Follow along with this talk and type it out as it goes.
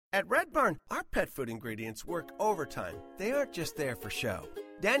At Red Barn, our pet food ingredients work overtime. They aren't just there for show.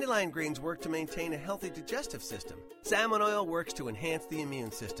 Dandelion greens work to maintain a healthy digestive system. Salmon oil works to enhance the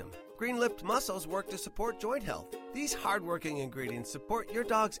immune system. Green-lipped mussels work to support joint health. These hard-working ingredients support your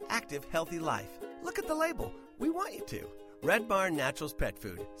dog's active, healthy life. Look at the label. We want you to. Red Barn Naturals Pet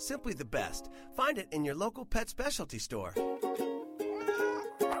Food. Simply the best. Find it in your local pet specialty store.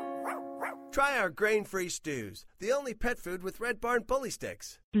 Try our grain-free stews, the only pet food with Red Barn bully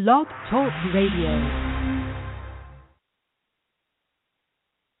sticks. Blog Talk Radio.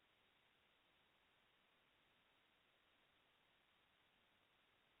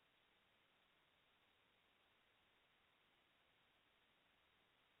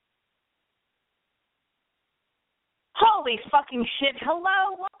 Holy fucking shit.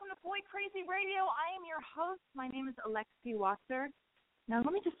 Hello. Welcome to Boy Crazy Radio. I am your host. My name is Alexi Wasser. Now,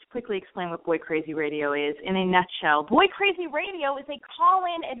 let me just quickly explain what Boy Crazy Radio is in a nutshell. Boy Crazy Radio is a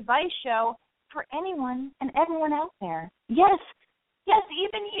call-in advice show for anyone and everyone out there. Yes,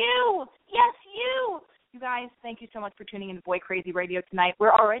 even you. Yes, you. You guys, thank you so much for tuning in to Boy Crazy Radio tonight.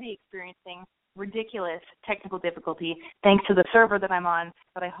 We're already experiencing ridiculous technical difficulty thanks to the server that I'm on,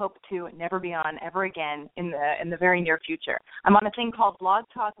 that I hope to never be on ever again in the very near future. I'm on a thing called Blog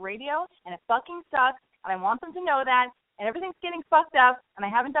Talk Radio, and it fucking sucks, and I want them to know that. And everything's getting fucked up, and I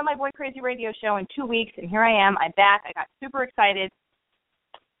haven't done my Boy Crazy Radio show in 2 weeks, and here I am. I'm back. I got super excited.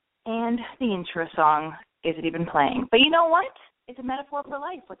 And the intro song isn't even playing. But you know what? It's a metaphor for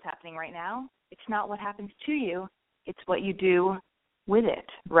life, what's happening right now. It's not what happens to you. It's what you do with it,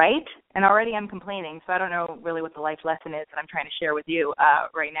 right? And already I'm complaining, so I don't know really what the life lesson is that I'm trying to share with you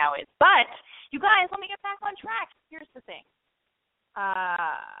right now is. But, you guys, let me get back on track. Here's the thing.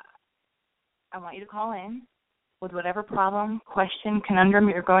 I want you to call in with whatever problem, question, conundrum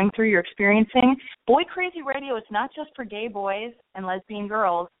you're going through, you're experiencing. Boy Crazy Radio is not just for gay boys and lesbian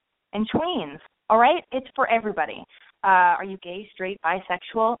girls and tweens, all right? It's for everybody. Are you gay, straight,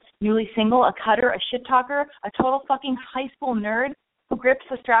 bisexual, newly single, a cutter, a shit talker, a total fucking high school nerd who grips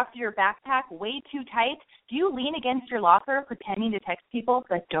the strap to your backpack way too tight? Do you lean against your locker pretending to text people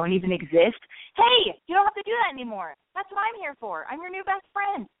that don't even exist? Hey, you don't have to do that anymore. That's what I'm here for. I'm your new best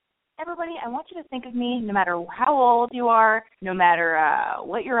friend. Everybody, I want you to think of me, no matter how old you are, no matter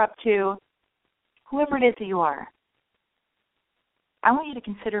what you're up to, whoever it is that you are. I want you to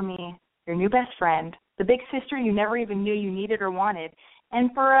consider me your new best friend, the big sister you never even knew you needed or wanted.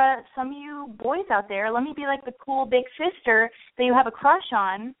 And for some of you boys out there, let me be like the cool big sister that you have a crush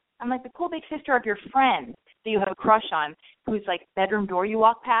on. I'm like the cool big sister of your friend that you have a crush on, whose like bedroom door you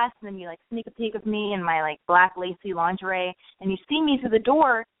walk past, and then you like sneak a peek of me in my like black lacy lingerie, and you see me through the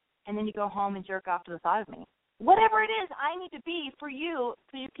door, and then you go home and jerk off to the thought of me. Whatever it is I need to be for you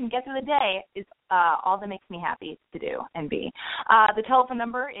so you can get through the day is all that makes me happy to do and be. The telephone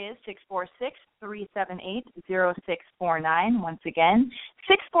number is 646-378-0649. Once again,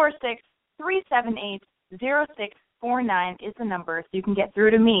 646-378-0649 is the number so you can get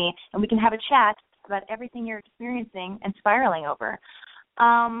through to me and we can have a chat about everything you're experiencing and spiraling over.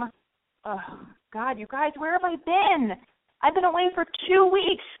 Oh, God, you guys, where have I been? I've been away for 2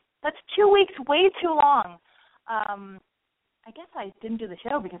 weeks. That's 2 weeks, way too long. I guess I didn't do the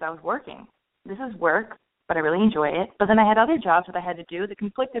show because I was working. This is work, but I really enjoy it. But then I had other jobs that I had to do that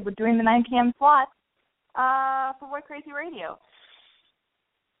conflicted with doing the 9 p.m. slot for Boy Crazy Radio.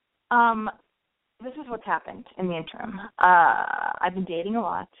 This is what's happened in the interim. I've been dating a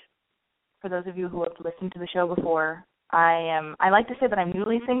lot. For those of you who have listened to the show before, I like to say that I'm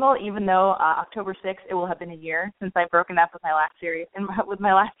newly single, even though October 6th it will have been a year since I've broken up with my last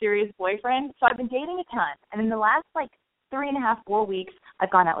serious boyfriend. So I've been dating a ton, and in the last 3.5-4 weeks,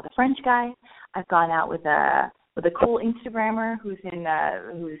 I've gone out with a French guy. I've gone out with a cool Instagrammer who's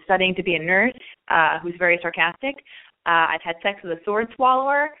studying to be a nurse, who's very sarcastic. I've had sex with a sword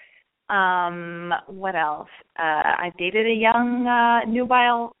swallower. What else? I've dated a young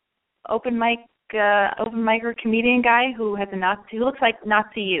nubile open micer comedian guy who looks like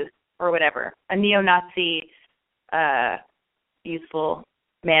Nazi youth or whatever, a neo-Nazi youthful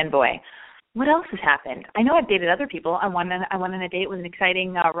man boy. What else has happened? I know I've dated other people. I went on a date with an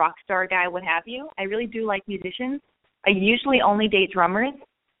exciting rock star guy, what have you. I really do like musicians. I usually only date drummers.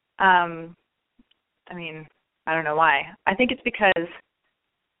 I don't know why. I think it's because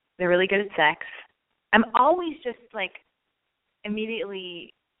they're really good at sex. I'm always just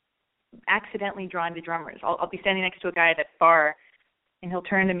immediately accidentally drawn to drummers. I'll be standing next to a guy at a bar, and he'll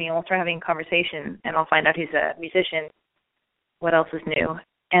turn to me, and we'll start having a conversation, and I'll find out he's a musician. What else is new?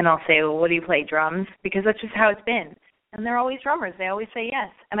 And I'll say, well, what do you play, drums? Because that's just how it's been. And they're always drummers. They always say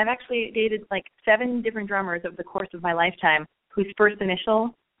yes. And I've actually dated 7 different drummers over the course of my lifetime whose first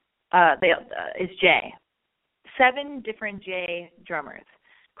initial is Jay. 7 different Jay drummers.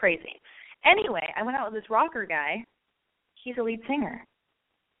 Crazy. Anyway, I went out with this rocker guy. He's a lead singer.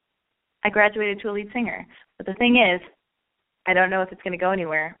 I graduated to a lead singer. But the thing is, I don't know if it's going to go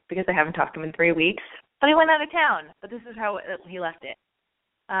anywhere because I haven't talked to him in 3 weeks. But he went out of town. But this is how he left it.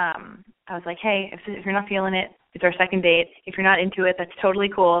 I was like, hey, if you're not feeling it, it's our second date. If you're not into it, that's totally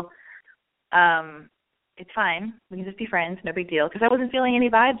cool. It's fine. We can just be friends. No big deal. Because I wasn't feeling any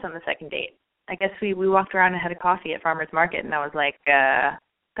vibes on the second date. I guess we walked around and had a coffee at Farmer's Market, and I was like,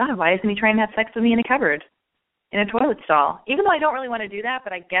 God, why isn't he trying to have sex with me in a cupboard, in a toilet stall? Even though I don't really want to do that,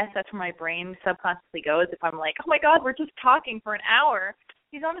 but I guess that's where my brain subconsciously goes if I'm like, oh, my God, we're just talking for an hour.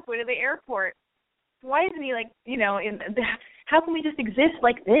 He's on his way to the airport. Why isn't he, like, how can we just exist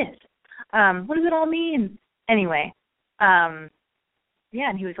like this? What does it all mean? Anyway, and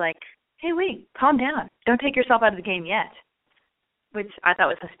he was like, hey, wait, calm down. Don't take yourself out of the game yet, which I thought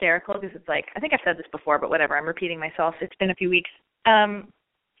was hysterical because it's like, I think I've said this before, but whatever. I'm repeating myself. It's been a few weeks.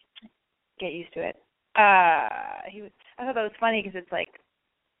 Get used to it. I thought that was funny because it's like,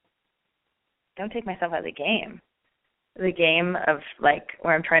 don't take myself out of the game. The game of, like,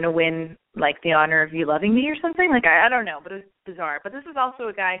 where I'm trying to win, like, the honor of you loving me or something. Like, I don't know, but it was bizarre. But this is also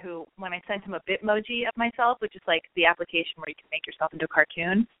a guy who, when I sent him a Bitmoji of myself, which is, like, the application where you can make yourself into a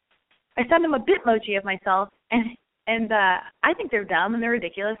cartoon, I sent him a Bitmoji of myself, and I think they're dumb and they're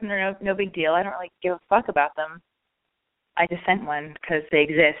ridiculous and they're no big deal. I don't really give a fuck about them. I just sent one because they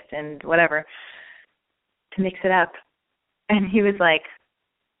exist and whatever to mix it up. And he was like,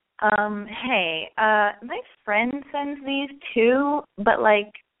 hey, my friend sends these too, but,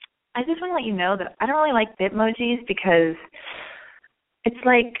 like, I just want to let you know that I don't really like Bitmojis because it's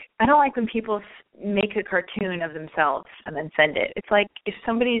like, I don't like when people make a cartoon of themselves and then send it. It's like if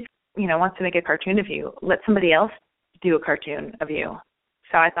somebody's, wants to make a cartoon of you, let somebody else do a cartoon of you.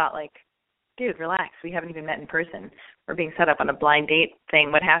 So I thought, like, dude, relax. We haven't even met in person. We're being set up on a blind date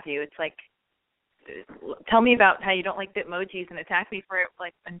thing, what have you. It's like, tell me about how you don't like Bitmojis and attack me for it,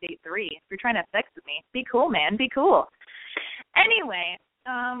 like, on date 3. If you're trying to have sex with me, be cool, man. Be cool. Anyway,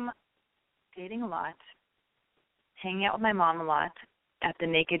 dating a lot, hanging out with my mom a lot at the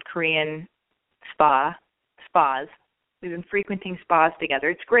Naked Korean spas. We've been frequenting spas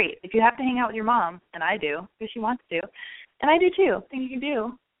together. It's great. If you have to hang out with your mom, and I do, because she wants to, and I do too, I think you can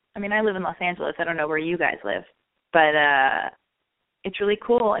do. I mean, I live in Los Angeles. I don't know where you guys live. But it's really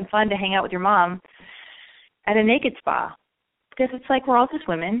cool and fun to hang out with your mom at a naked spa. Because it's like we're all just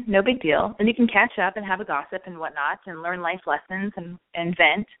women, no big deal. And you can catch up and have a gossip and whatnot and learn life lessons and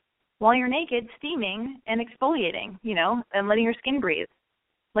vent while you're naked, steaming and exfoliating, and letting your skin breathe,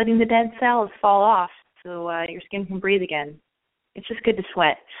 letting the dead cells fall off so your skin can breathe again. It's just good to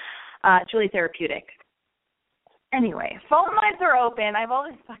sweat. It's really therapeutic. Anyway, phone lines are open. I have all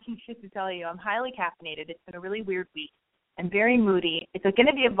this fucking shit to tell you. I'm highly caffeinated. It's been a really weird week. I'm very moody. It's going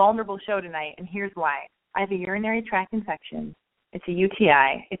to be a vulnerable show tonight, and here's why. I have a urinary tract infection. It's a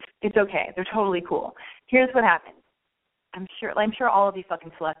UTI. It's okay. They're totally cool. Here's what happened. I'm sure all of you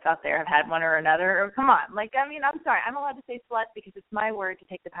fucking sluts out there have had one or another. Or come on. I'm sorry. I'm allowed to say slut because it's my word to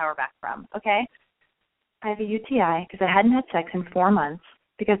take the power back from, okay? I have a UTI because I hadn't had sex in 4 months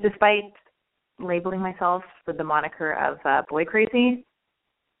because despite labeling myself with the moniker of boy crazy,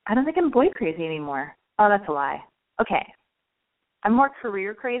 I don't think I'm boy crazy anymore. Oh, that's a lie. Okay. I'm more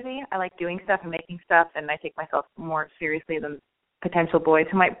career crazy. I like doing stuff and making stuff, and I take myself more seriously than potential boys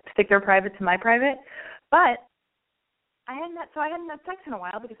who might stick their private to my private. But I hadn't had sex in a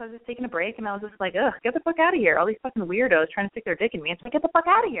while because I was just taking a break, and I was just like, ugh, get the fuck out of here. All these fucking weirdos trying to stick their dick in me. It's like, get the fuck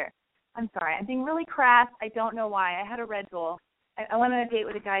out of here. I'm sorry. I'm being really crass. I don't know why. I had a Red Bull. I went on a date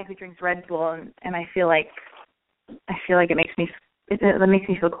with a guy who drinks Red Bull, and I feel like it makes me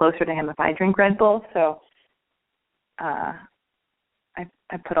feel closer to him if I drink Red Bull. So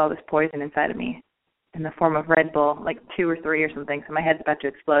I put all this poison inside of me in the form of Red Bull, like 2 or 3 or something. So my head's about to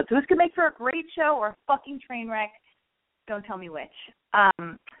explode. So this could make for a great show or a fucking train wreck. Don't tell me which.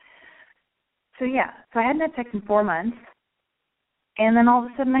 So I hadn't had sex in 4 months, and then all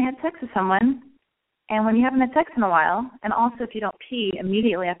of a sudden I had sex with someone. And when you haven't had sex in a while, and also if you don't pee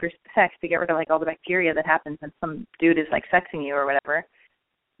immediately after sex to get rid of like all the bacteria that happens when some dude is like sexing you or whatever,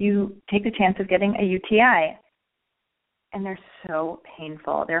 you take the chance of getting a UTI. And they're so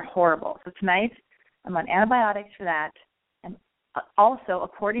painful. They're horrible. So tonight I'm on antibiotics for that. And also,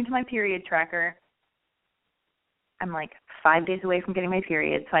 according to my period tracker, I'm like 5 days away from getting my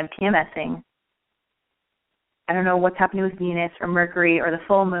period. So I'm PMSing. I don't know what's happening with Venus or Mercury or the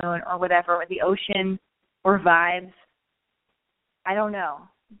full moon or whatever, or the ocean or vibes. I don't know,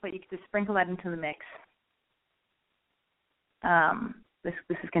 but you could just sprinkle that into the mix. This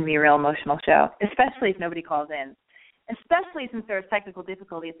is going to be a real emotional show, especially if nobody calls in, especially since there was technical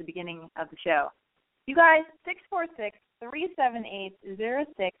difficulty at the beginning of the show. You guys,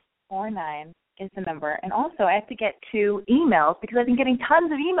 646-378-0649 is the number. And also, I have to get to emails because I've been getting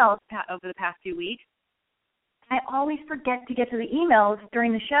tons of emails over the past few weeks. I always forget to get to the emails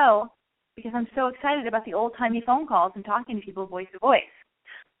during the show because I'm so excited about the old-timey phone calls and talking to people voice to voice.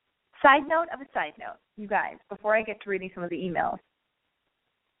 Side note of a side note, you guys, before I get to reading some of the emails,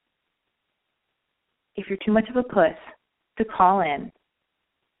 if you're too much of a puss to call in,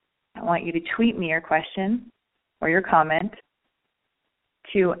 I want you to tweet me your question or your comment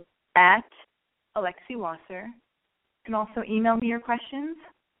to @AlexiWasser. You can also email me your questions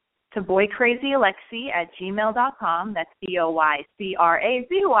to boycrazyalexi@gmail.com. That's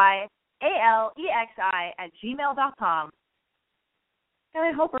boycrazyalexi@gmail.com. And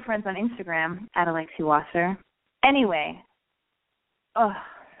I hope we're friends on Instagram @AlexiWasser. Anyway, so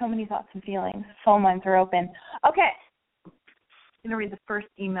many thoughts and feelings. Phone lines are open. Okay. I'm going to read the first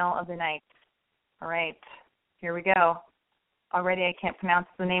email of the night. All right. Here we go. Already I can't pronounce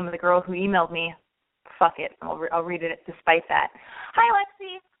the name of the girl who emailed me. Fuck it. I'll read it despite that. Hi,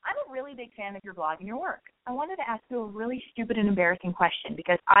 Alexi. I'm a really big fan of your blog and your work. I wanted to ask you a really stupid and embarrassing question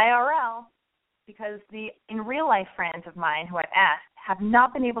because the in real life friends of mine who I've asked have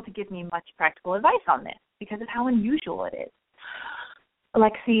not been able to give me much practical advice on this because of how unusual it is.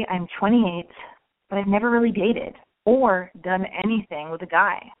 Alexi, I'm 28, but I've never really dated or done anything with a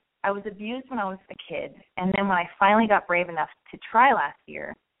guy. I was abused when I was a kid, and then when I finally got brave enough to try last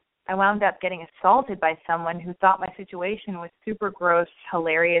year, I wound up getting assaulted by someone who thought my situation was super gross,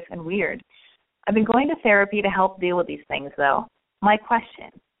 hilarious, and weird. I've been going to therapy to help deal with these things, though. My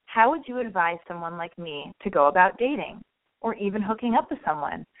question, how would you advise someone like me to go about dating or even hooking up with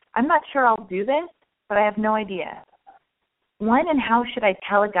someone? I'm not sure I'll do this, but I have no idea. When and how should I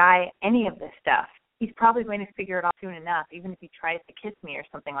tell a guy any of this stuff? He's probably going to figure it out soon enough, even if he tries to kiss me or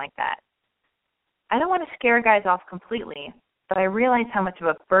something like that. I don't want to scare guys off completely, but I realize how much of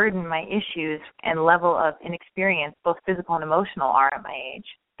a burden my issues and level of inexperience, both physical and emotional, are at my age.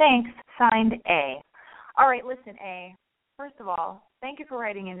 Thanks. Signed, A. All right, listen, A. First of all, thank you for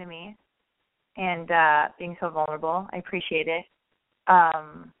writing into me and being so vulnerable. I appreciate it.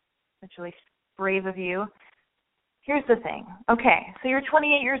 It's really brave of you. Here's the thing. Okay, so you're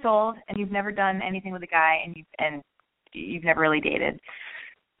 28 years old and you've never done anything with a guy and you've never really dated.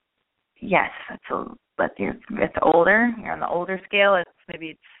 Yes, it's older. You're on the older scale. It's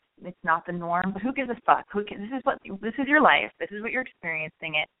not the norm, but who gives a fuck? This is your life. This is what you're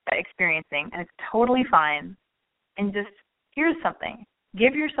experiencing, and it's totally fine. And just here's something: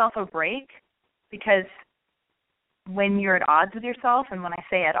 give yourself a break, because when you're at odds with yourself, and when I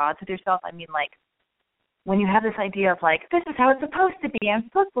say at odds with yourself, I mean like when you have this idea of like, this is how it's supposed to be. I'm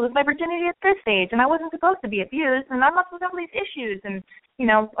supposed to lose my virginity at this age, and I wasn't supposed to be abused, and I'm not supposed to have all these issues, and and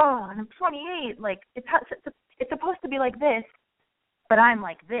I'm 28. Like it's supposed to be like this, but I'm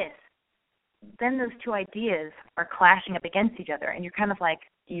like this. Then those two ideas are clashing up against each other, and you're kind of like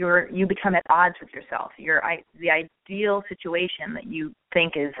you become at odds with yourself. The ideal situation that you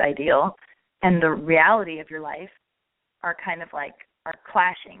think is ideal, and the reality of your life are kind of like are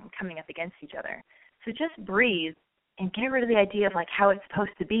clashing, coming up against each other. So just breathe and get rid of the idea of like how it's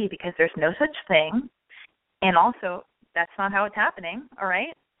supposed to be, because there's no such thing. And also, that's not how it's happening, all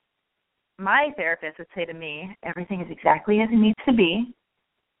right? My therapist would say to me, everything is exactly as it needs to be.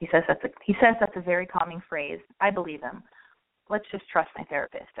 He says that's a very calming phrase. I believe him. Let's just trust my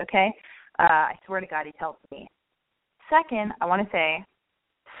therapist, okay? I swear to God, he tells me. Second, I want to say,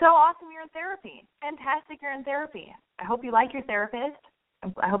 so awesome you're in therapy. Fantastic you're in therapy. I hope you like your therapist.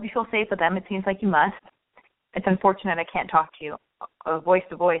 I hope you feel safe with them. It seems like you must. It's unfortunate I can't talk to you voice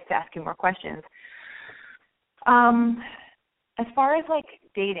to voice to ask you more questions. As far as like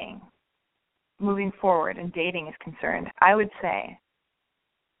dating, moving forward and dating is concerned, I would say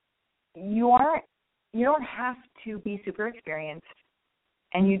you don't have to be super experienced,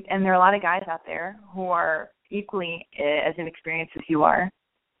 and there are a lot of guys out there who are equally as inexperienced as you are,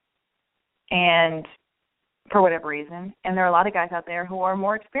 and for whatever reason, and there are a lot of guys out there who are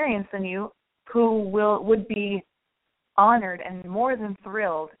more experienced than you, who would be honored and more than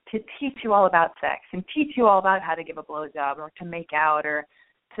thrilled to teach you all about sex and teach you all about how to give a blowjob or to make out or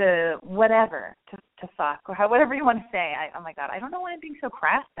to whatever, to fuck or whatever you want to say. Oh my God, I don't know why I'm being so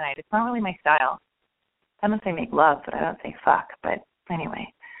crass tonight. It's not really my style. I don't say make love, but I don't say fuck. But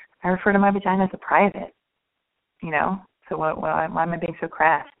anyway, I refer to my vagina as a private, so why am I being so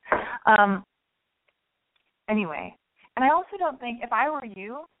crass? Anyway, and I also don't think, if I were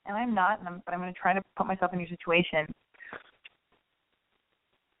you, and I'm not, but I'm going to try to put myself in your situation,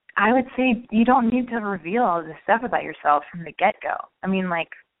 I would say you don't need to reveal all this stuff about yourself from the get-go. I mean, like,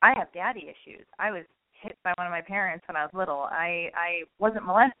 I have daddy issues. I was hit by one of my parents when I was little. I wasn't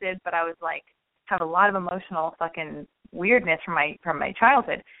molested, but I was like, have a lot of emotional fucking weirdness from my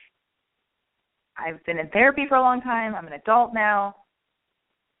childhood. I've been in therapy for a long time. I'm an adult now.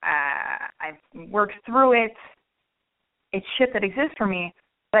 I've worked through it. It's shit that exists for me,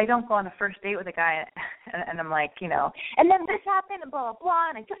 but I don't go on a first date with a guy and I'm like, you know, and then this happened and blah, blah, blah,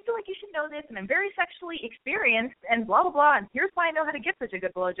 and I just feel like you should know this, and I'm very sexually experienced and blah, blah, blah, and here's why I know how to get such a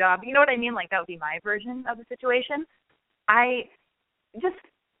good blowjob. You know what I mean? Like, that would be my version of the situation. Just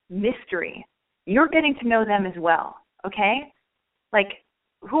mystery. You're getting to know them as well, okay? Like,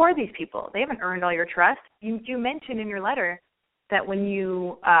 who are these people? They haven't earned all your trust. You mentioned in your letter that when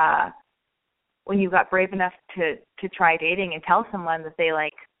you got brave enough to try dating and tell someone that they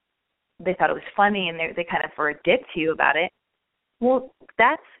thought it was funny and they kind of were a dick to you about it, well,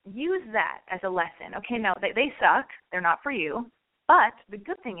 use that as a lesson. Okay, now they suck. They're not for you. But the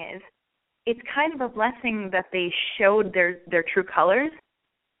good thing is, it's kind of a blessing that they showed their true colors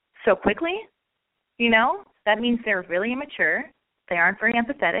so quickly. You know, that means they're really immature. They aren't very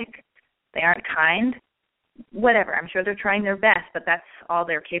empathetic. They aren't kind. Whatever. I'm sure they're trying their best, but that's all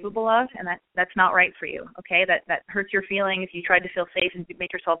they're capable of, and that's not right for you. Okay, that hurts your feelings. You tried to feel safe and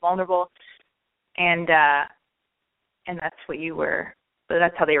make yourself vulnerable, and that's what you were. But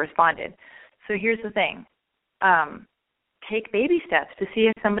that's how they responded. So here's the thing: take baby steps to see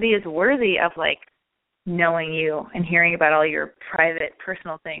if somebody is worthy of like knowing you and hearing about all your private,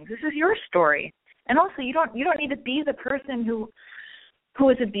 personal things. This is your story, and also you don't need to be the person who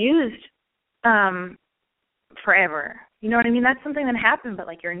was abused forever. You know what I mean? That's something that happened, but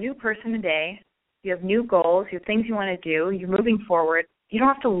like, you're a new person today. You have new goals. You have things you want to do. You're moving forward. You don't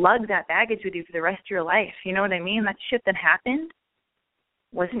have to lug that baggage with you for the rest of your life. You know what I mean? That shit that happened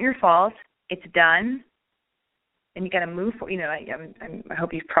wasn't your fault. It's done. And you got to move forward. You know, I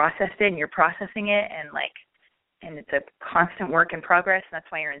hope you've processed it and you're processing it, and it's a constant work in progress. And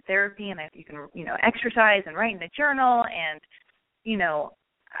that's why you're in therapy, and you can, you know, exercise and write in a journal, and, you know,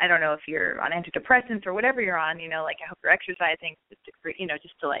 I don't know if you're on antidepressants or whatever you're on, you know, like, I hope you're exercising just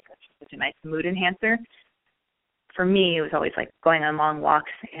to like, that's just such a nice mood enhancer. For me, it was always like going on long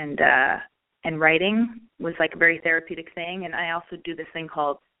walks, and writing was like a very therapeutic thing. And I also do this thing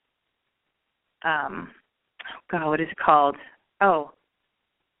called, what is it called?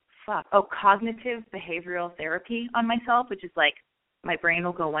 Cognitive behavioral therapy on myself, which is like, my brain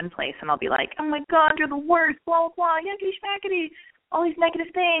will go one place and I'll be like, oh my God, you're the worst, blah, blah, blah, yuckity schmackity, all these negative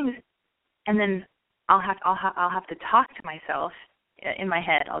things. And then I'll have to talk to myself in my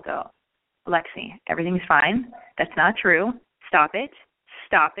head. I'll go, Alexi, everything's fine. That's not true. Stop it.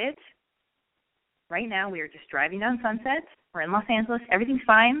 Stop it. Right now we are just driving down Sunset. We're in Los Angeles. Everything's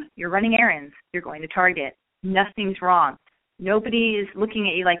fine. You're running errands. You're going to Target. Nothing's wrong. Nobody is looking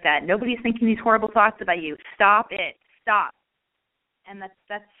at you like that. Nobody's thinking these horrible thoughts about you. Stop it. Stop. And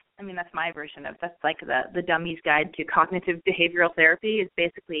that's my version of, that's like the Dummy's Guide to Cognitive Behavioral Therapy, is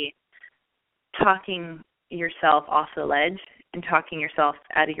basically talking yourself off the ledge and talking yourself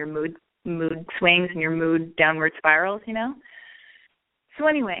out of your mood swings and your mood downward spirals, you know? So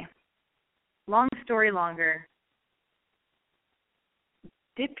anyway, long story longer,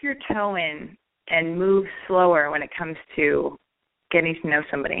 dip your toe in and move slower when it comes to getting to know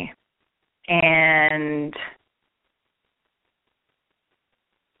somebody. And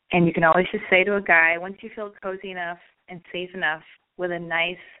you can always just say to a guy, once you feel cozy enough and safe enough with a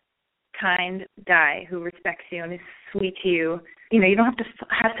nice, kind guy who respects you and is sweet to you, you know, you don't have to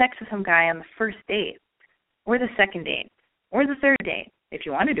have sex with some guy on the first date or the second date or the third date. If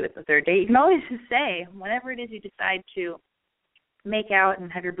you want to do it the third date, you can always just say, whenever it is you decide to make out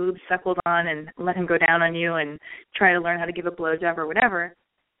and have your boobs suckled on and let him go down on you and try to learn how to give a blowjob or whatever,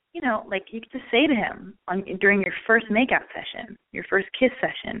 you know, like, you could just say to him during your first makeout session, your first kiss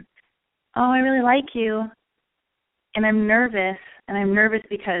session, oh, I really like you, and I'm nervous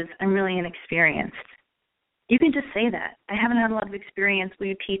because I'm really inexperienced. You can just say that. I haven't had a lot of experience. Will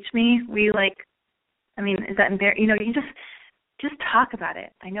you teach me? Will you, like, I mean, is that embarrassing? You know, you can just talk about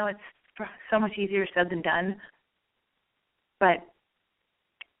it. I know it's so much easier said than done, but,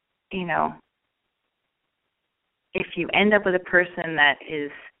 you know, if you end up with a person that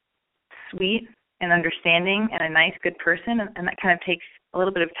is sweet and understanding and a nice, good person, and that kind of takes a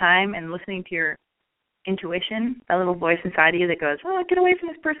little bit of time and listening to your intuition, that little voice inside of you that goes, oh, get away from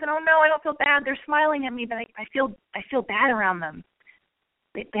this person. Oh, no, I don't feel bad. They're smiling at me, but I feel bad around them.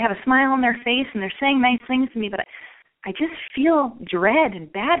 They have a smile on their face, and they're saying nice things to me, but I just feel dread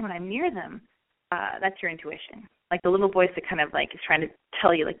and bad when I'm near them. that's your intuition. Like the little voice that kind of like is trying to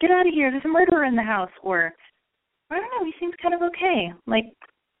tell you, like, get out of here, there's a murderer in the house, or I don't know, he seems kind of okay. Like,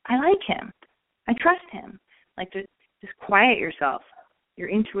 I like him. I trust him. Like, just quiet yourself. Your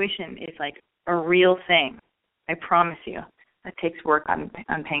intuition is like a real thing. I promise you. That takes work on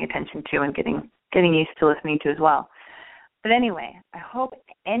paying attention to and getting used to listening to as well. But anyway, I hope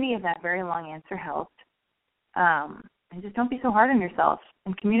any of that very long answer helped. And just don't be so hard on yourself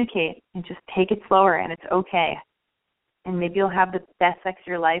and communicate and just take it slower, and it's okay. And maybe you'll have the best sex of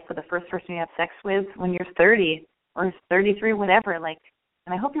your life with the first person you have sex with when you're 30 or 33, whatever. Like,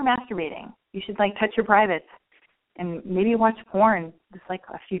 and I hope you're masturbating. You should like touch your privates and maybe watch porn just like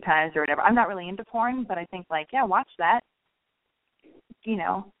a few times or whatever. I'm not really into porn, but I think like, yeah, watch that. You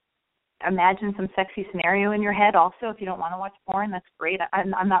know, imagine some sexy scenario in your head also. If you don't want to watch porn, that's great.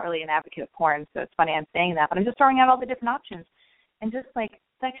 I'm not really an advocate of porn, so it's funny I'm saying that, but I'm just throwing out all the different options. And just like,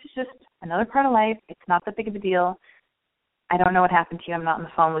 sex is just another part of life. It's not that big of a deal. I don't know what happened to you. I'm not on the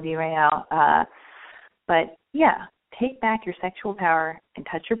phone with you right now. But yeah, take back your sexual power and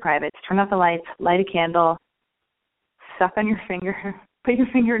touch your privates. Turn off the lights, light a candle, suck on your finger, put your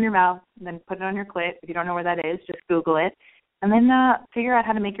finger in your mouth, and then put it on your clit. If you don't know where that is, just Google it. And then figure out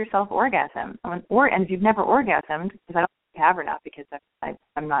how to make yourself orgasm. And if you've never orgasmed, because I don't know if you have or not, because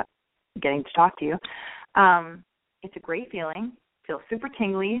I'm not getting to talk to you, it's a great feeling. Feels super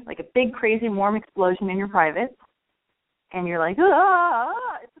tingly, like a big, crazy, warm explosion in your privates. And you're like,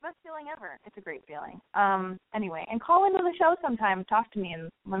 it's the best feeling ever. It's a great feeling. Anyway, and call into the show sometime. Talk to me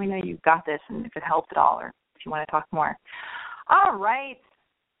and let me know you got this and if it helped at all or if you want to talk more. All right.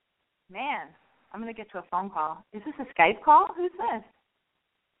 Man. I'm going to get to a phone call. Is this a Skype call? Who's this?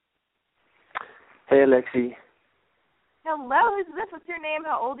 Hey, Alexi. Hello, who's this? What's your name?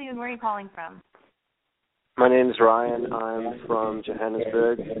 How old are you and where are you calling from? My name is Ryan. I'm from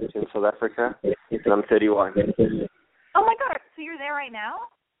Johannesburg in South Africa, and I'm 31. Oh, my God. So you're there right now?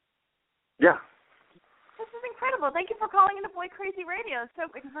 Yeah. This is incredible. Thank you for calling into Boy Crazy Radio. So,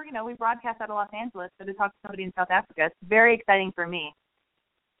 because we broadcast out of Los Angeles, so to talk to somebody in South Africa, it's very exciting for me.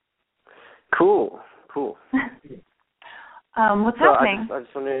 Cool. What's happening? I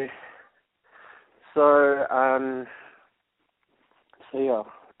just want to.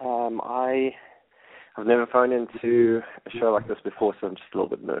 I've never phoned into a show like this before, so I'm just a little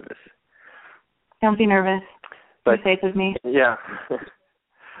bit nervous. Don't be nervous. Be safe with me. Yeah.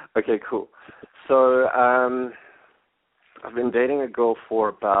 Okay, cool. So, I've been dating a girl for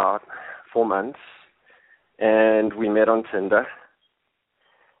about 4 months, and we met on Tinder.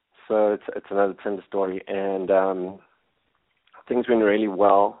 So it's another Tinder story, and things went really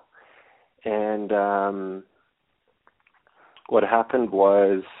well. And what happened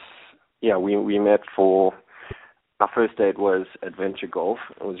was, we met for our first date was adventure golf.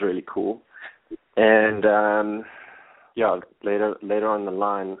 It was really cool. And later on the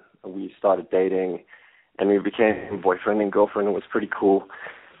line, we started dating, and we became boyfriend and girlfriend. It was pretty cool.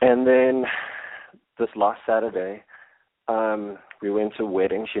 And then this last Saturday, we went to a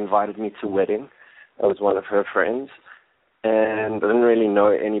wedding. She invited me to a wedding. I was one of her friends, and I didn't really know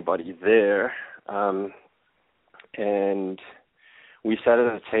anybody there. And we sat at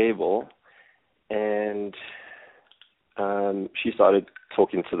a table, and she started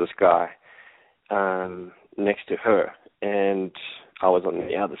talking to this guy next to her, and I was on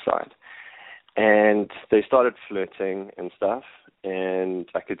the other side. And they started flirting and stuff, and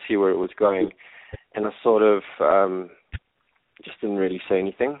I could see where it was going. And I sort of just didn't really say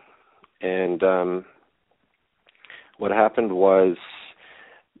anything. And what happened was,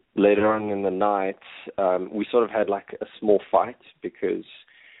 later on in the night, we sort of had like a small fight, because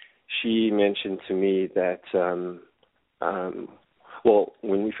she mentioned to me that,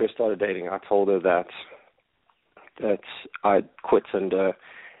 when we first started dating, I told her that I'd quit Tinder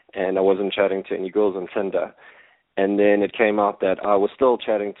and I wasn't chatting to any girls on Tinder. And then it came out that I was still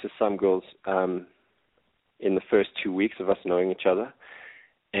chatting to some girls in the first 2 weeks of us knowing each other.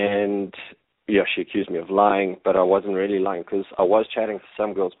 And she accused me of lying, but I wasn't really lying, because I was chatting to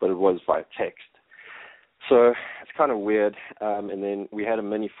some girls, but it was via text. So it's kind of weird. And then we had a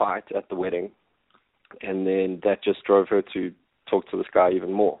mini fight at the wedding, and then that just drove her to talk to this guy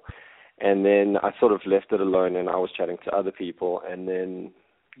even more. And then I sort of left it alone, and I was chatting to other people. And then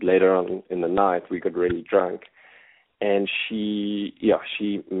later on in the night, we got really drunk, and she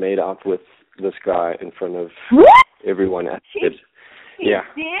made out with this guy in front of everyone at the wedding. Yeah,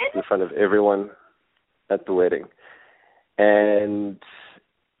 in front of everyone at the wedding. And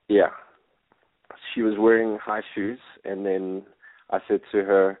she was wearing high shoes, and then I said to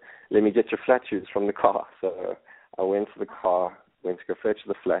her, "Let me get your flat shoes from the car." So I went to the car, went to go fetch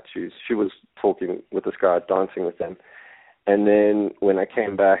the flat shoes. She was talking with this guy, dancing with them. And then when I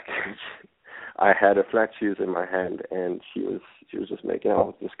came back, I had her flat shoes in my hand, and she was just making out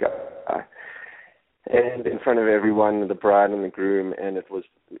with this guy. And in front of everyone, the bride and the groom, and it was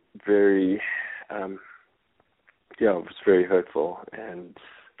very, it was very hurtful, and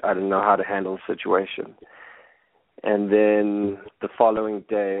I didn't know how to handle the situation. And then the following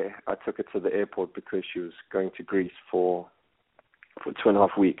day, I took her to the airport because she was going to Greece for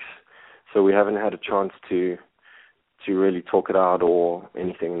 2.5 weeks. So we haven't had a chance to really talk it out or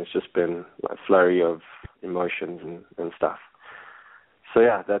anything. It's just been a flurry of emotions and stuff. So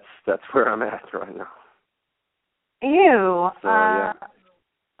yeah, that's where I'm at right now. Ew. So, yeah.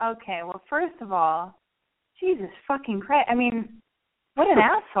 Okay, well, first of all, Jesus fucking Christ. I mean, what an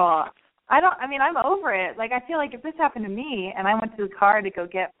asshole. I'm over it. Like, I feel like if this happened to me and I went to the car to go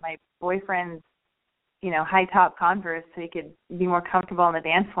get my boyfriend's, high top Converse so he could be more comfortable on the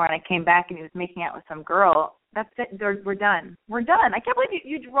dance floor, and I came back and he was making out with some girl, that's it. We're done. We're done. I can't believe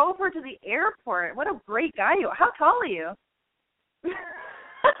you drove her to the airport. What a great guy you are. How tall are you?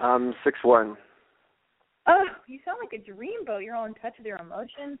 6'1". Oh, you sound like a dreamboat. You're all in touch with your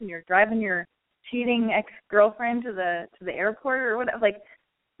emotions, and you're driving your cheating ex-girlfriend to the airport or whatever. Like,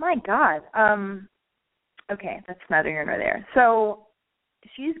 my God. Okay, that's neither here nor there. So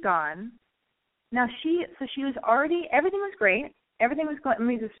she's gone. Now she was already, everything was great. Everything was going, let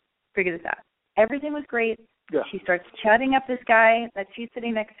me just figure this out. Everything was great. Yeah. She starts chatting up this guy that she's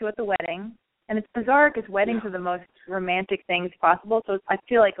sitting next to at the wedding. And it's bizarre because weddings are the most romantic things possible. So I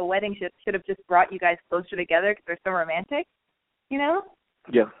feel like a wedding should have just brought you guys closer together because they're so romantic, Yeah.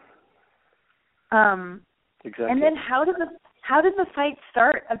 Exactly. And then how did the fight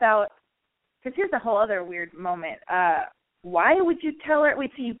start about? Because here's a whole other weird moment. Why would you tell her?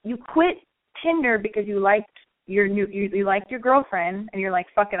 Wait, so you quit Tinder because you liked you liked your girlfriend, and you're like,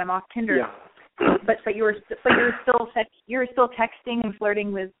 fuck it, I'm off Tinder. Yeah. But you were still texting and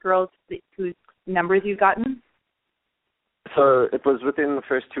flirting with girls whose numbers you've gotten? So it was within the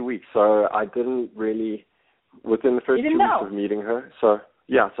first 2 weeks. So I didn't really, within the first 2 weeks of meeting her. So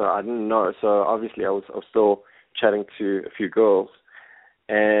I didn't know. So obviously I was still chatting to a few girls.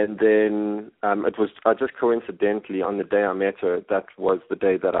 And then it was just coincidentally on the day I met her, that was the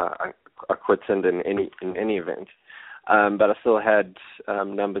day that I quit Tinder in any event. But I still had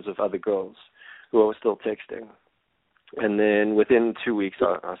numbers of other girls who I was still texting. And then within 2 weeks,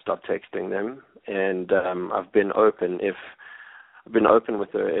 I stopped texting them, and I've been open with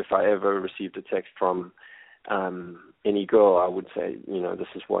her. If I ever received a text from any girl, I would say, this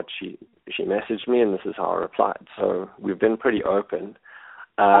is what she messaged me, and this is how I replied. So we've been pretty open.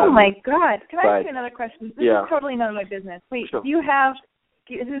 Oh my God! Can I ask you another question? This is totally none of my business. Wait, sure.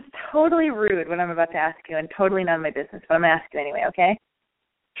 This is totally rude what I'm about to ask you, and totally none of my business, but I'm going to ask you anyway. Okay?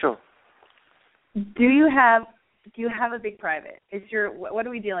 Sure. Do you have a big private? What are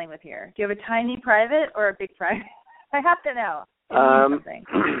we dealing with here? Do you have a tiny private or a big private? I have to know.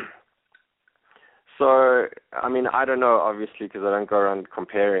 So, I don't know, obviously, because I don't go around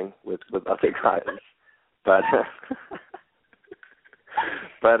comparing with other guys. But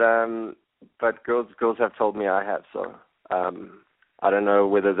but girls have told me I have. So I don't know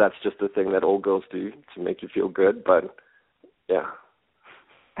whether that's just a thing that all girls do to make you feel good, but yeah.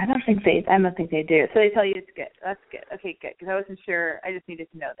 I don't think they do. So they tell you it's good. That's good. Okay, good. Because I wasn't sure. I just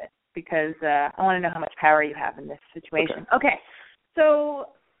needed to know this because I want to know how much power you have in this situation. Okay. So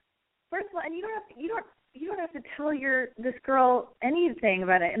first of all, and you don't have to tell this girl anything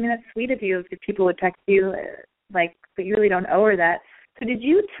about it. I mean, that's sweet of you if people would text you, but you really don't owe her that. So did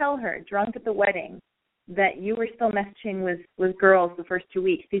you tell her, drunk at the wedding, that you were still messaging with girls the first 2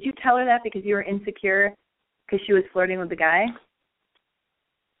 weeks? Did you tell her that because you were insecure because she was flirting with the guy?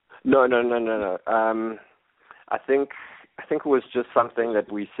 No. I think it was just something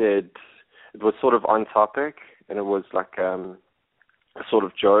that we said. It was sort of on topic, and it was like a sort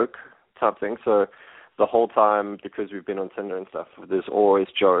of joke type thing. So the whole time, because we've been on Tinder and stuff, there's always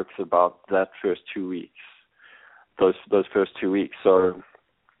jokes about that first 2 weeks. Those first 2 weeks. So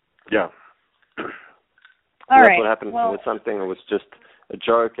yeah. That's what happened. Well, it was something. It was just a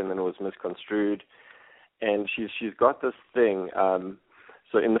joke, and then it was misconstrued. And she's got this thing.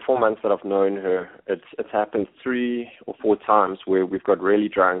 So in the 4 months that I've known her, it's happened 3 or 4 times where we've got really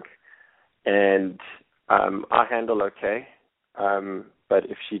drunk, and I handle okay. But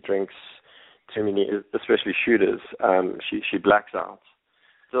if she drinks too many, especially shooters, she blacks out.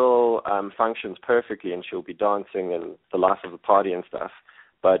 Still functions perfectly, and she'll be dancing and the life of the party and stuff.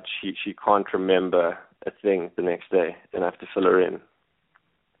 But she can't remember a thing the next day, and I have to fill her in.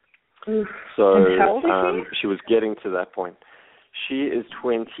 Oof. So and how old is she? She was getting to that point. She is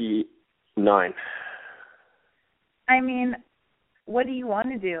 29. I mean, what do you want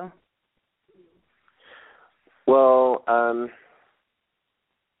to do? Well,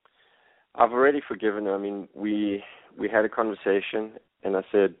 I've already forgiven her. I mean, we had a conversation, and I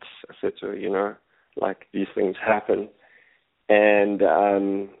said to her, you know, like, these things happen. And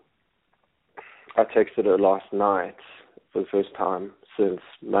I texted her last night for the first time since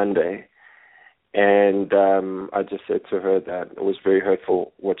Monday. And I just said to her that it was very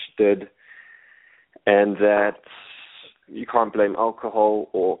hurtful what she did, and that you can't blame alcohol,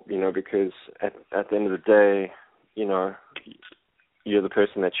 or, you know, because at the end of the day, you know, you're the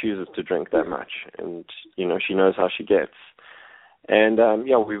person that chooses to drink that much, and, you know, she knows how she gets. And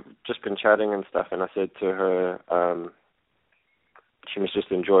yeah, we've just been chatting and stuff, and I said to her she must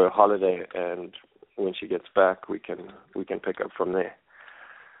just enjoy her holiday, and when she gets back, we can pick up from there.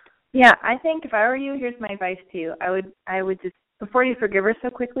 Yeah, I think if I were you, here's my advice to you. I would just, before you forgive her so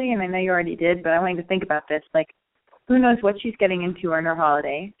quickly, and I know you already did, but I want you to think about this. Like, who knows what she's getting into on her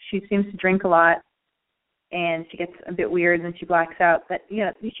holiday? She seems to drink a lot, and she gets a bit weird, and then she blacks out. But, you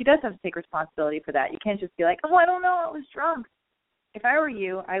know, she does have to take responsibility for that. You can't just be like, oh, I don't know, I was drunk. If I were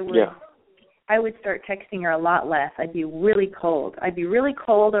you, I would start texting her a lot less. I'd be really cold. I'd be really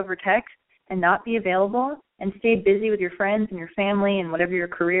cold over text and not be available, and stay busy with your friends and your family and whatever your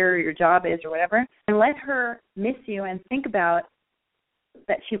career or your job is or whatever, and let her miss you and think about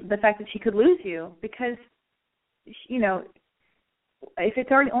the fact that she could lose you, because, you know, if it's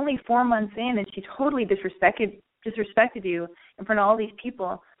already only 4 months in and she totally disrespected you in front of all these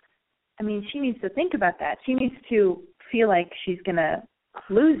people, I mean, she needs to think about that. She needs to feel like she's going to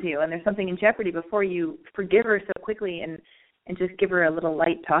lose you and there's something in jeopardy before you forgive her so quickly and just give her a little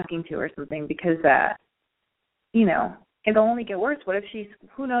light talking to or something, because, you know, it'll only get worse. What if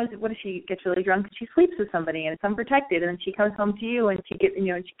who knows, what if she gets really drunk and she sleeps with somebody and it's unprotected, and then she comes home to you and she gives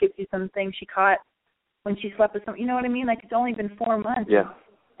you something she caught when she slept with somebody, you know what I mean? Like, it's only been 4 months. Yeah.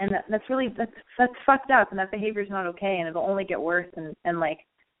 And that's fucked up, and that behavior is not okay, and it'll only get worse, and then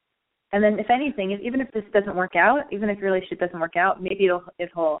if anything, even if this doesn't work out, even if your relationship doesn't work out, maybe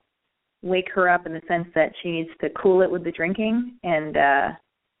it'll wake her up in the sense that she needs to cool it with the drinking, and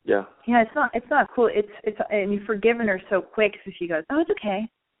it's not cool. It's and you've forgiven her so quick, so she goes, oh, it's okay,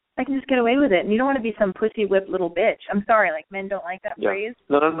 I can just get away with it. And you don't want to be some pussy whipped little bitch. I'm sorry, like, men don't like that phrase.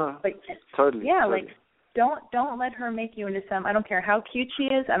 No. Like, totally. Yeah, totally. Like, don't let her make you into some. I don't care how cute she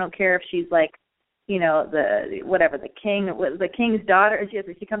is. I don't care if she's like, you know, the king's daughter.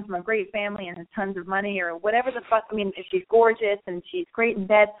 She comes from a great family and has tons of money, or whatever the fuck. I mean, if she's gorgeous and she's great in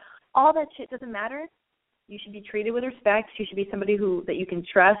bed, all that shit doesn't matter. You should be treated with respect. She should be somebody that you can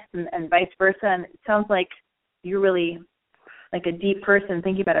trust, and vice versa. And it sounds like you're really like a deep person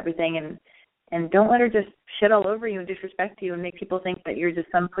thinking about everything, and don't let her just shit all over you and disrespect you and make people think that you're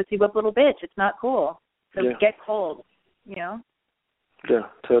just some pussy whip little bitch. It's not cool. So get cold, you know? Yeah,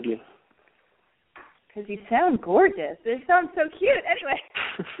 totally. Because you sound gorgeous. It sounds so cute. Anyway.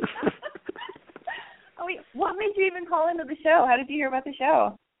 What made you even call into the show? How did you hear about the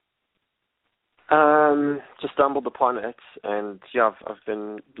show? Just stumbled upon it, and I've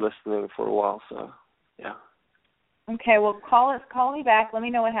been listening for a while, so yeah. Okay, well, call me back. Let me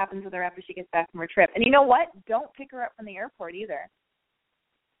know what happens with her after she gets back from her trip. And you know what? Don't pick her up from the airport either.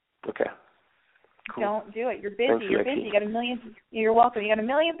 Okay. Cool. Don't do it. You're busy. Thanks, You're busy. You're welcome. You got a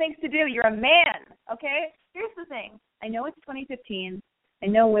million things to do. You're a man, okay? Here's the thing. I know it's 2015. I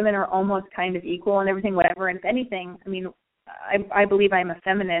know women are almost kind of equal and everything, whatever. And if anything, I mean, I believe I'm a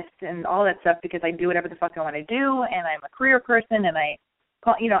feminist and all that stuff because I do whatever the fuck I want to do, and I'm a career person, and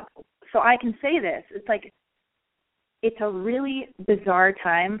so I can say this. It's like, it's a really bizarre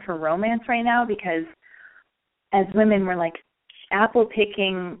time for romance right now, because as women, we're like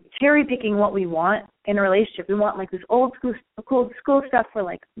cherry picking what we want in a relationship. We want like this old school stuff where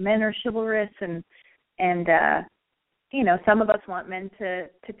like men are chivalrous and you know, some of us want men to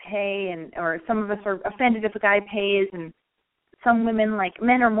pay, or some of us are offended if a guy pays, and some women, like,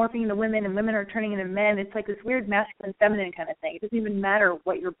 men are morphing into women and women are turning into men. It's like this weird masculine feminine kind of thing. It doesn't even matter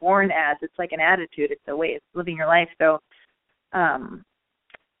what you're born as. It's like an attitude. It's a way of living your life. So I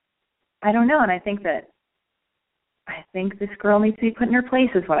don't know, and I think this girl needs to be put in her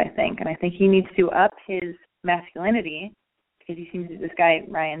place is what I think. And I think he needs to up his masculinity, because he seems, this guy,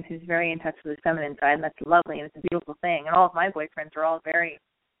 Ryan, who's very in touch with his feminine side, and that's lovely, and it's a beautiful thing. And all of my boyfriends are all very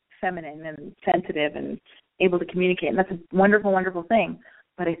feminine and sensitive and able to communicate, and that's a wonderful, wonderful thing.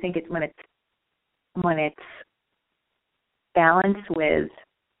 But I think it's when it's balanced with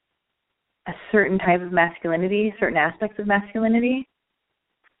a certain type of masculinity, certain aspects of masculinity,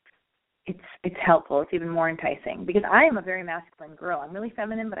 it's helpful. It's even more enticing because I am a very masculine girl. I'm really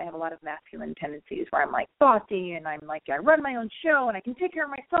feminine, but I have a lot of masculine tendencies where I'm like bossy and I'm like I run my own show and I can take care of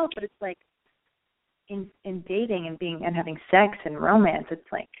myself. But it's like in dating and having sex and romance,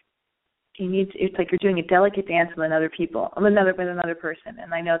 it's like it's like you're doing a delicate dance with another person.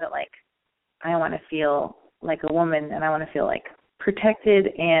 And I know that like I want to feel like a woman and I want to feel like protected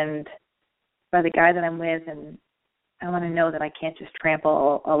and by the guy that I'm with, and I want to know that I can't just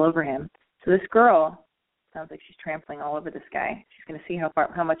trample all over him. So this girl sounds like she's trampling all over this guy. She's going to see how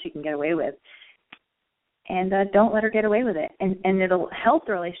much she can get away with. And don't let her get away with it. And it'll help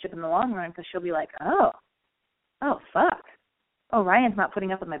the relationship in the long run because she'll be like, oh, fuck. Oh, Ryan's not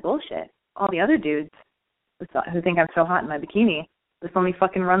putting up with my bullshit. All the other dudes who think I'm so hot in my bikini just let me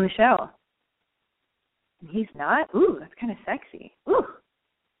fucking run the show. And he's not? Ooh, that's kind of sexy. Ooh.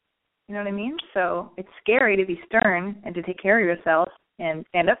 You know what I mean? So it's scary to be stern and to take care of yourself and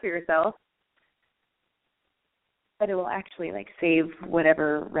stand up for yourself. But it will actually like save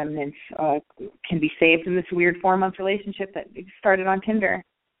whatever remnants can be saved in this weird 4-month relationship that started on Tinder.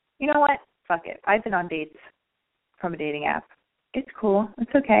 You know what? Fuck it. I've been on dates from a dating app. It's cool.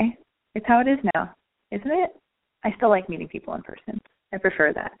 It's okay. It's how it is now, isn't it? I still like meeting people in person. I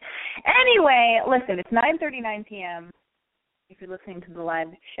prefer that. Anyway, listen, it's 9:39 p.m. if you're listening to the live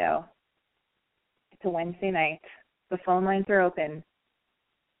show. It's a Wednesday night. The phone lines are open.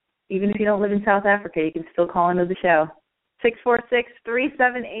 Even if you don't live in South Africa, you can still call into the show.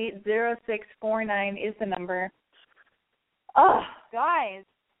 646-378-0649 is the number. Oh, guys.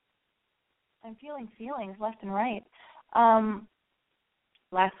 I'm feeling feelings left and right.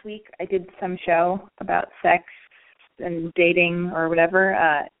 Last week I did some show about sex and dating or whatever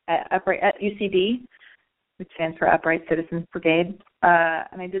at UCB, which stands for Upright Citizens Brigade.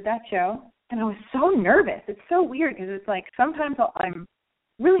 And I did that show, and I was so nervous. It's so weird because it's like sometimes I'm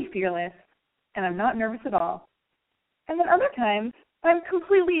really fearless, and I'm not nervous at all. And then other times, I'm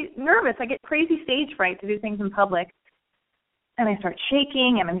completely nervous. I get crazy stage fright to do things in public, and I start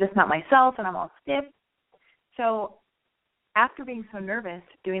shaking, and I'm just not myself, and I'm all stiff. So after being so nervous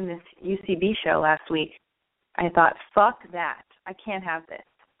doing this UCB show last week, I thought, fuck that. I can't have this.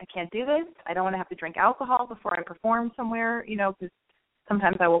 I can't do this. I don't want to have to drink alcohol before I perform somewhere, because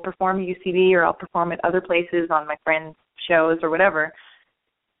sometimes I will perform at UCB or I'll perform at other places on my friends' shows or whatever.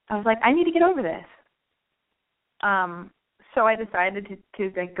 I was like, I need to get over this. So I decided to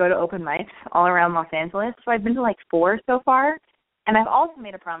go to open mics all around Los Angeles. So I've been to like 4 so far. And I've also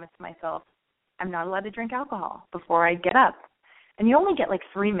made a promise to myself, I'm not allowed to drink alcohol before I get up. And you only get like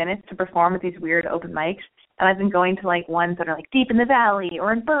 3 minutes to perform at these weird open mics. And I've been going to like ones that are like deep in the valley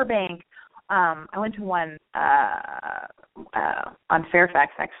or in Burbank. I went to one on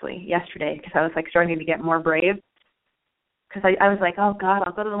Fairfax actually yesterday because I was like starting to get more brave. Because I was like, oh, God,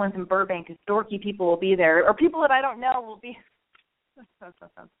 I'll go to the ones in Burbank because dorky people will be there. Or people that I don't know will be. That sounds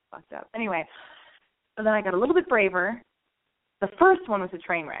fucked up. Anyway, so then I got a little bit braver. The first one was a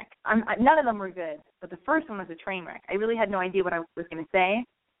train wreck. None of them were good, but the first one was a train wreck. I really had no idea what I was going to say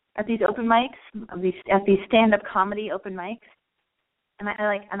at these open mics, at these stand-up comedy open mics. And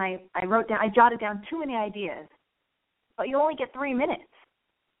I wrote down, I jotted down too many ideas. But you only get 3 minutes.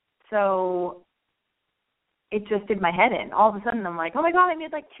 So it just did my head in. All of a sudden, I'm like, oh, my God, I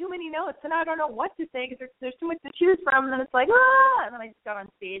made, like, too many notes, and I don't know what to say because there's too much to choose from. And then it's like, ah! And then I just got on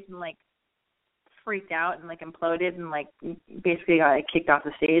stage and, like, freaked out and, like, imploded and, like, basically got kicked off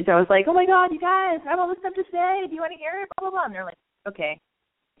the stage. I was like, oh, my God, you guys, I have all this stuff to say. Do you want to hear it? Blah, blah, blah. And they're like, okay,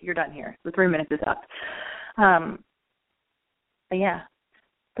 you're done here. The 3 minutes is up. But, yeah.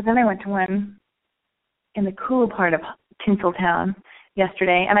 But then I went to one in the cool part of Tinseltown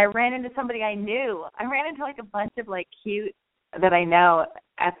yesterday, and I ran into somebody I knew. I ran into, like, a bunch of, like, cute that I know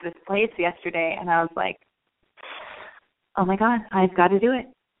at this place yesterday, and I was like, oh, my God, I've got to do it.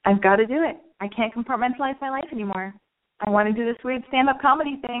 I've got to do it. I can't compartmentalize my life anymore. I want to do this weird stand-up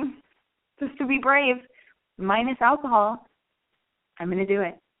comedy thing just to be brave, minus alcohol. I'm going to do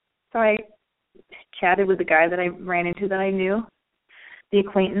it. So I chatted with the guy that I ran into that I knew, the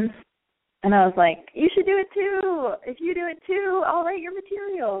acquaintance, and I was like, you should do it too. If you do it too, I'll write your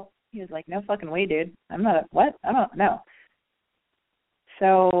material. He was like, no fucking way, dude. I'm not what? I don't know.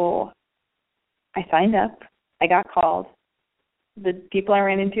 So I signed up. I got called. The people I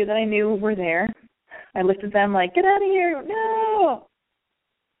ran into that I knew were there. I looked at them like, get out of here. No.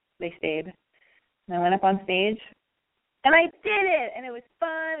 They stayed. And I went up on stage. And I did it. And it was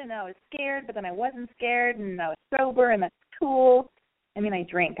fun. And I was scared, but then I wasn't scared. And I was sober. And that's cool. I mean, I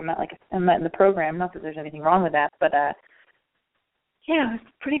drink. I'm not in the program. Not that there's anything wrong with that, but yeah, it was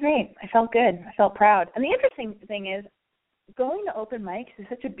pretty great. I felt good. I felt proud. And the interesting thing is, going to open mics is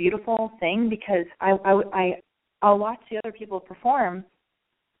such a beautiful thing because I'll watch the other people perform,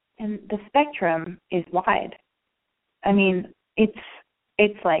 and the spectrum is wide. I mean, it's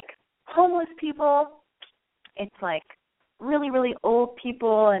like homeless people, it's like really, really old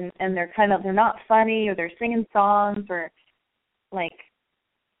people, and they're not funny, or they're singing songs, or like,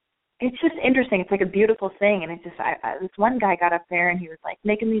 it's just interesting. It's like a beautiful thing, and it just, this one guy got up there and he was like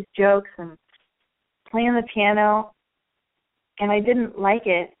making these jokes and playing the piano, and I didn't like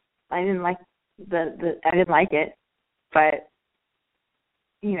it. I didn't like it, but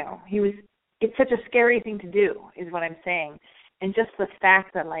you know, it's such a scary thing to do, is what I'm saying. And just the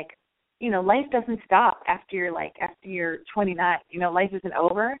fact that, like, you know, life doesn't stop after you're 29. You know, life isn't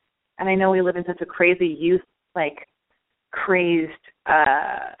over. And I know we live in such a crazy crazed,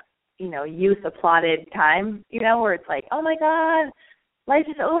 youth applauded time, you know, where it's like, oh my God, life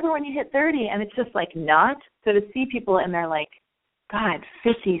is over when you hit 30. And it's just like not. So to see people in their, like, God,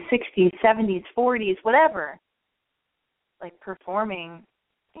 50s, 60s, 70s, 40s, whatever, like performing,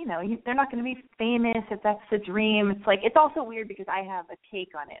 you know, they're not going to be famous if that's the dream. It's like, it's also weird because I have a take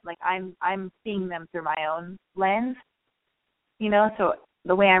on it. Like, I'm seeing them through my own lens, you know, so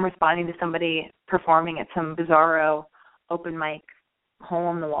the way I'm responding to somebody performing at some bizarro open mic hole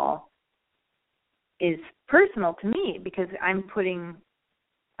on the wall is personal to me, because I'm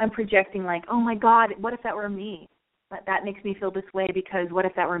projecting, like, oh my God, what if that were me? That makes me feel this way because what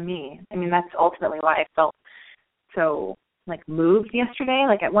if that were me? I mean, that's ultimately why I felt so, like, moved yesterday.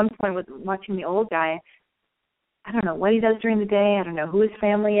 Like, at one point with watching the old guy, I don't know what he does during the day. I don't know who his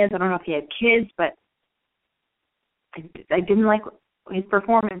family is. I don't know if he had kids, but I didn't like his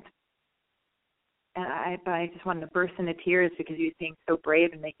performance. And I just wanted to burst into tears because he was being so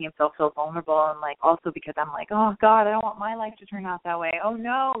brave and making himself so vulnerable, and, like, also because I'm like, oh God, I don't want my life to turn out that way. Oh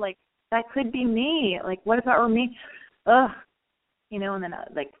no, like, that could be me. Like, what if that were me? Ugh. You know, and then,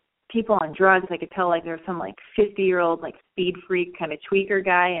 like, people on drugs, I could tell, like, there was some, like, 50-year-old, like, speed freak kind of tweaker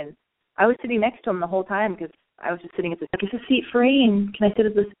guy, and I was sitting next to him the whole time because I was just sitting at this, like, is this seat free, and can I sit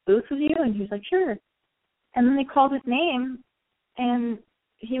at this booth with you? And he was like, sure. And then they called his name, and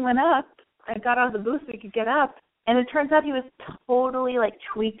he went up. I got out of the booth so he could get up, and it turns out he was totally, like,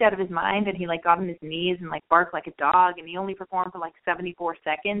 tweaked out of his mind, and he, like, got on his knees and, like, barked like a dog, and he only performed for, like, 74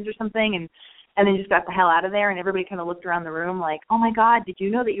 seconds or something, and then just got the hell out of there, and everybody kind of looked around the room like, oh my God, did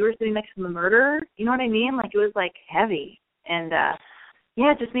you know that you were sitting next to the murderer? You know what I mean? Like, it was, like, heavy. And,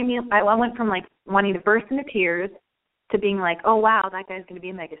 yeah, it just made me, I went from, like, wanting to burst into tears to being like, oh, wow, that guy's going to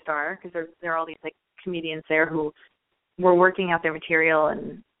be a megastar, because there are all these, like, comedians there who were working out their material,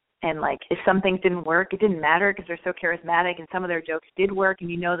 and like, if some things didn't work, it didn't matter because they're so charismatic, and some of their jokes did work, and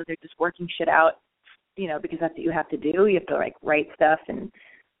you know that they're just working shit out, you know, because that's what you have to do. You have to, like, write stuff and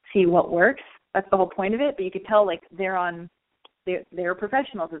see what works. That's the whole point of it. But you could tell, like, they're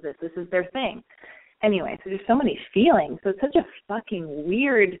professionals of this. This is their thing. Anyway, so there's so many feelings. So it's such a fucking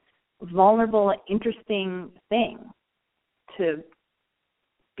weird, vulnerable, interesting thing to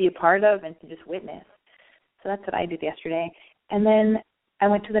be a part of and to just witness. So that's what I did yesterday. And then I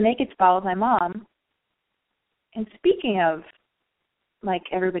went to the Naked Spa with my mom. And speaking of, like,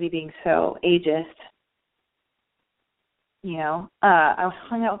 everybody being so ageist, you know, I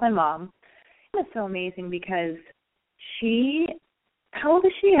hung out with my mom. It was so amazing because how old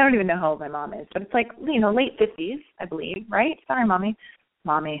is she? I don't even know how old my mom is, but it's like, you know, late 50s, I believe, right? Sorry, Mommy,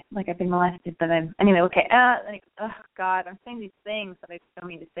 like I've been molested, but anyway, okay. Like, oh God, I'm saying these things that I don't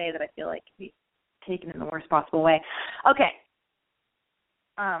mean to say that I feel like can be taken in the worst possible way. Okay.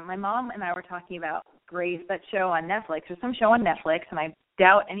 My mom and I were talking about Grace, that show on Netflix. There's some show on Netflix, and I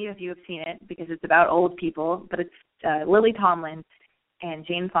doubt any of you have seen it because it's about old people, but it's Lily Tomlin and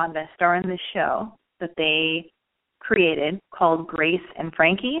Jane Fonda star in this show that they created called Grace and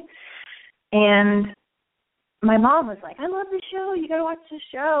Frankie. And my mom was like, I love this show. You got to watch this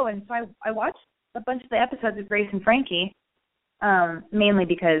show. And so I watched a bunch of the episodes of Grace and Frankie, mainly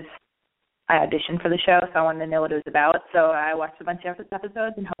because I auditioned for the show, so I wanted to know what it was about. So I watched a bunch of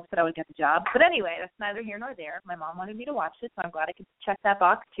episodes in hopes that I would get the job. But anyway, that's neither here nor there. My mom wanted me to watch it, so I'm glad I could check that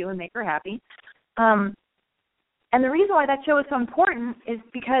box, too, and make her happy. And the reason why that show is so important is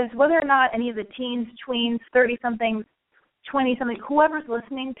because whether or not any of the teens, tweens, 30-somethings, 20-somethings, whoever's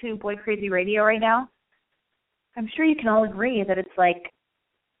listening to Boy Crazy Radio right now, I'm sure you can all agree that it's like,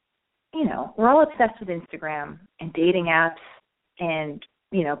 you know, we're all obsessed with Instagram and dating apps and,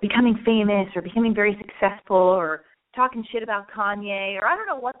 you know, becoming famous or becoming very successful or talking shit about Kanye or I don't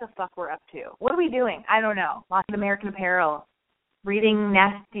know what the fuck we're up to. What are we doing? I don't know. Watching American Apparel, reading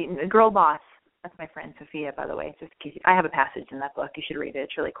Nasty Girl Boss. That's my friend Sophia, by the way. Just I have a passage in that book. You should read it.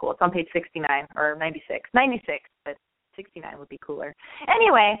 It's really cool. It's on page 69 or 96. 96, but 69 would be cooler.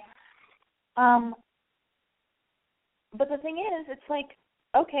 Anyway, but the thing is, it's like,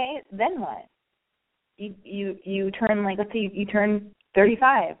 okay, then what? You turn, like, let's say you turn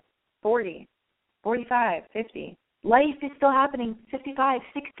 35, 40, 45, 50. Life is still happening 55,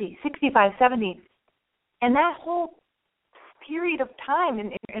 60, 65, 70. And that whole period of time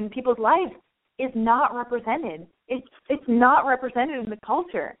in people's lives is not represented. It's not represented in the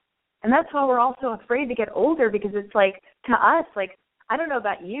culture. And that's why we're all so afraid to get older, because it's like, to us, like, I don't know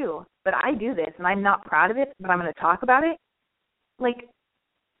about you, but I do this, and I'm not proud of it, but I'm going to talk about it. Like,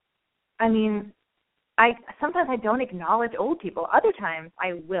 I mean, sometimes I don't acknowledge old people. Other times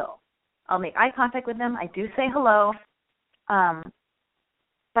I will. I'll make eye contact with them. I do say hello.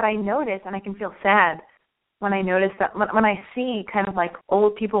 But I notice, and I can feel sad when I notice that when I see kind of like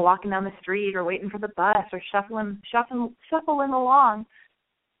old people walking down the street or waiting for the bus or shuffling along,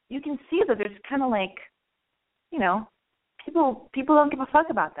 you can see that there's kind of like, you know, people don't give a fuck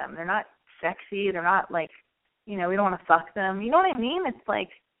about them. They're not sexy. They're not like, you know, we don't want to fuck them. You know what I mean? It's like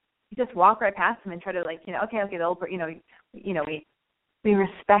you just walk right past them and try to, like, you know, okay, the old, you know, we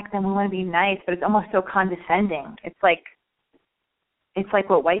respect them. We want to be nice, but it's almost so condescending. It's like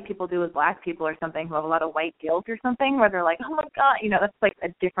what white people do with black people or something, who have a lot of white guilt or something, where they're like, oh my God, you know, that's like a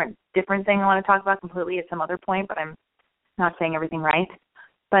different thing I want to talk about completely at some other point, but I'm not saying everything right.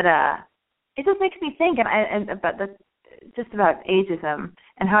 But it just makes me think just about ageism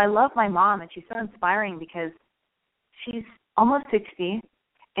and how I love my mom, and she's so inspiring because she's almost 60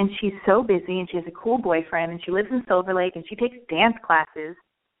 and she's so busy and she has a cool boyfriend and she lives in Silver Lake and she takes dance classes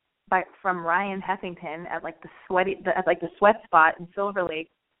from Ryan Heffington at like the sweat spot in Silver Lake.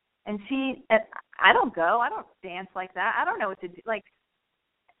 And I don't dance like that. I don't know what to do. Like,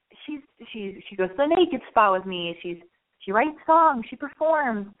 she goes to the naked spa with me. She writes songs. She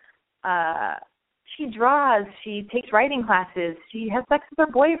performs. She draws. She takes writing classes. She has sex with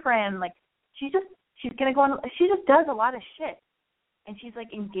her boyfriend. Like, she's gonna go on. She just does a lot of shit. And she's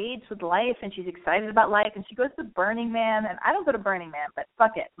like engaged with life, and she's excited about life, and she goes to Burning Man, and I don't go to Burning Man, but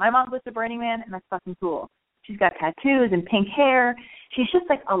fuck it. My mom goes to Burning Man, and that's fucking cool. She's got tattoos and pink hair. She's just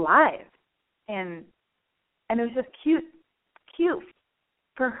like alive. And it was just cute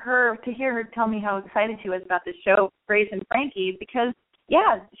for her to hear her tell me how excited she was about this show, Grace and Frankie, because,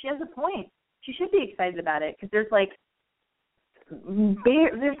 yeah, she has a point. She should be excited about it, because there's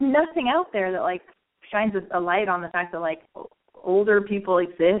nothing out there that, like, shines a light on the fact that, like, older people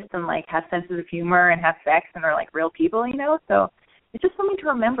exist and, like, have senses of humor and have sex and are, like, real people, you know? So it's just something to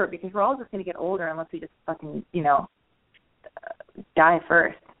remember, because we're all just going to get older unless we just fucking, you know, die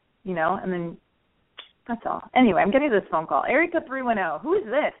first, you know? And then that's all. Anyway, I'm getting this phone call. Erica 310. Who is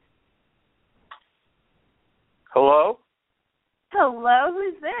this? Hello? Hello? Who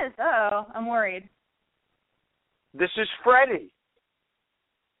is this? Oh, I'm worried. This is Freddie.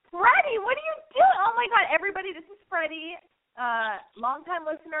 Freddie, what are you doing? Oh, my God, everybody, this is Freddie. Long-time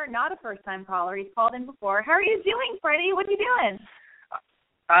listener, not a first-time caller. He's called in before. How are you doing, Freddie? What are you doing?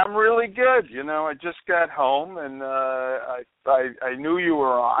 I'm really good. You know, I just got home, and I knew you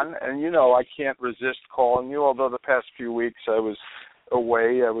were on, and, you know, I can't resist calling you, although the past few weeks I was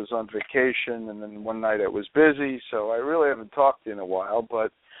away. I was on vacation, and then one night I was busy, so I really haven't talked to you in a while,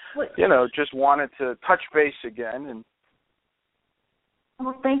 but, you know, just wanted to touch base again. And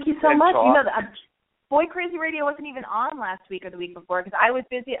well, thank you so much. Talk. You know, Boy Crazy Radio wasn't even on last week or the week before because I was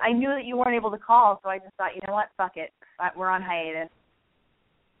busy. I knew that you weren't able to call, so I just thought, you know what, fuck it. We're on hiatus.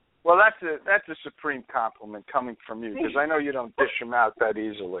 Well, that's a supreme compliment coming from you, because I know you don't dish them out that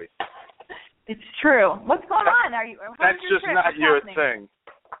easily. It's true. What's going on? That's just not your thing.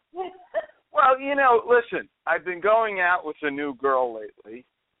 Well, you know, listen, I've been going out with a new girl lately,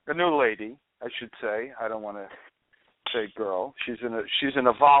 a new lady, I should say. I don't want to say girl. She's an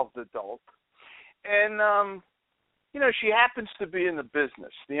evolved adult. And, you know, she happens to be in the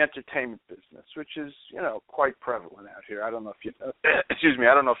business, the entertainment business, which is, you know, quite prevalent out here. I don't know if you know, excuse me,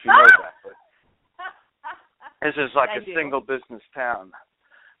 I don't know if you know that, but this is like a single business town.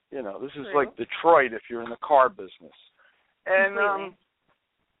 You know, this is like Detroit if you're in the car business. And,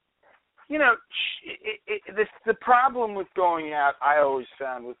 you know, the problem with going out, I always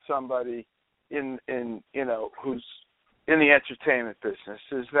found with somebody in you know, who's in the entertainment business,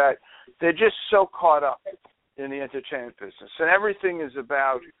 is that they're just so caught up in the entertainment business. And everything is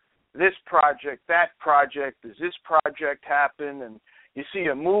about this project, that project, does this project happen? And you see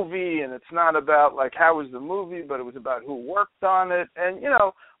a movie and it's not about, like, how was the movie, but it was about who worked on it. And, you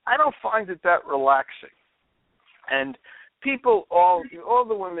know, I don't find it that relaxing. And people, all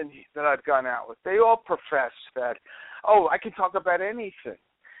the women that I've gone out with, they all profess that, oh, I can talk about anything.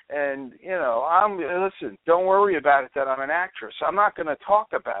 And, listen, don't worry about it that I'm an actress. I'm not going to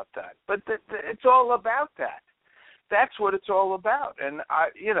talk about that. But it's all about that. That's what it's all about. And, I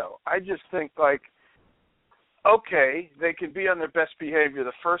just think, like, okay, they can be on their best behavior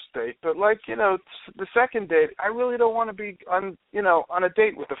the first date, but, like, the second date, I really don't want to be on a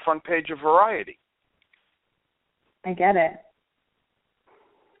date with the front page of Variety. I get it.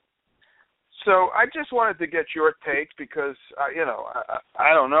 So I just wanted to get your take because, I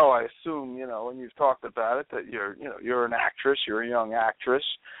don't know. I assume, when you've talked about it, that you're an actress, you're a young actress,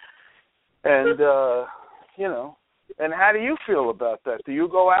 and and how do you feel about that? Do you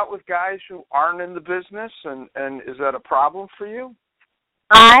go out with guys who aren't in the business, and is that a problem for you?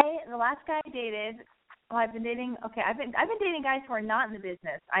 The last guy I dated, I've been dating guys who are not in the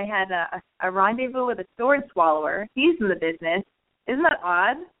business. I had a rendezvous with a sword swallower. He's in the business. Isn't that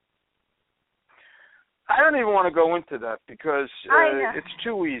odd? I don't even want to go into that because it's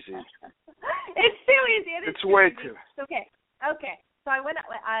too easy. It's too easy. It's way too. Okay. So I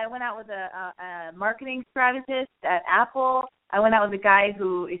went out with a marketing strategist at Apple. I went out with a guy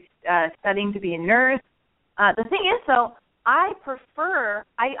who is studying to be a nurse. The thing is, though, I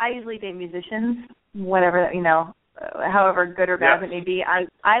usually date musicians, whatever, however good or bad it may be. I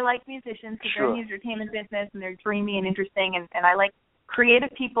like musicians because they're in the entertainment business and they're dreamy and interesting, and I like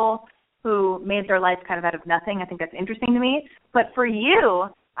creative people who made their life kind of out of nothing. I think that's interesting to me. But for you,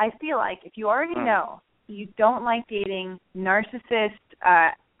 I feel like if you already know you don't like dating narcissist,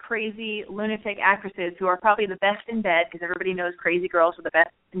 crazy, lunatic actresses who are probably the best in bed, because everybody knows crazy girls are the best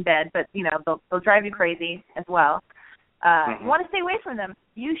in bed, but, they'll drive you crazy as well. You want to stay away from them.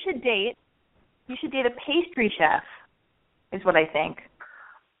 You should date a pastry chef, is what I think.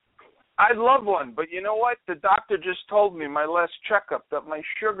 I'd love one, but you know what? The doctor just told me my last checkup that my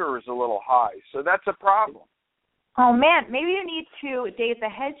sugar is a little high, so that's a problem. Oh, man, maybe you need to date the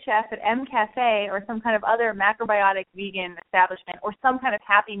head chef at M Cafe or some kind of other macrobiotic vegan establishment or some kind of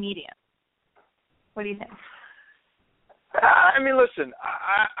happy medium. What do you think? I mean, listen,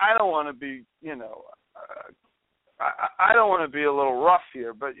 I don't want to be, I don't want to be a little rough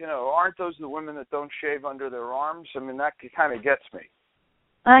here, but, aren't those the women that don't shave under their arms? I mean, that kind of gets me.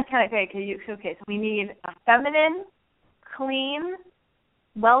 Okay, so we need a feminine, clean,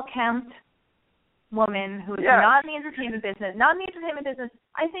 well-kempt woman who is not in the entertainment business.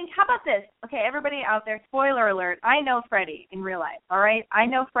 I think, how about this? Okay, everybody out there, spoiler alert, I know Freddie in real life, all right? I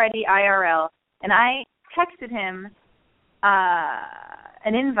know Freddie IRL, and I texted him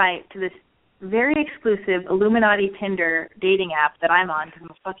an invite to this very exclusive Illuminati Tinder dating app that I'm on because I'm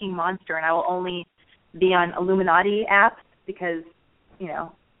a fucking monster and I will only be on Illuminati apps because,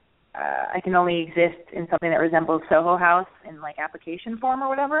 I can only exist in something that resembles Soho House in like application form or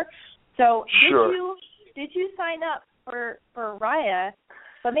whatever. So did you sign up for Raya?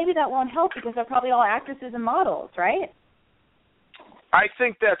 But maybe that won't help because they're probably all actresses and models, right? I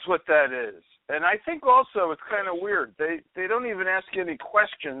think that's what that is. And I think also it's kind of weird. They don't even ask you any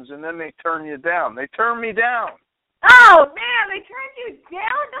questions and then they turn you down. They turn me down. Oh, man, they turned you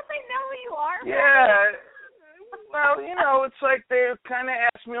down? Don't they know who you are? Yeah. Well, it's like they kind of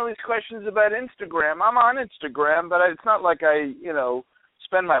ask me all these questions about Instagram. I'm on Instagram, but it's not like I,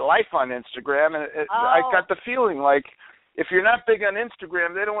 spend my life on Instagram. And I got the feeling like if you're not big on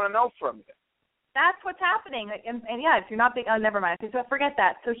Instagram, they don't want to know from you. That's what's happening. And if you're not big, never mind. So forget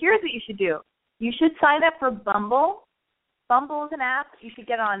that. So here's what you should do. You should sign up for Bumble. Bumble is an app. You should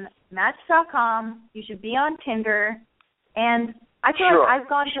get on Match.com. You should be on Tinder. And I feel like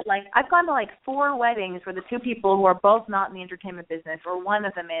I've gone to like 4 weddings where the 2 people who are both not in the entertainment business, or one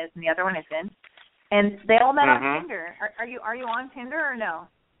of them is and the other one isn't, and they all met on Tinder. Are you on Tinder or no?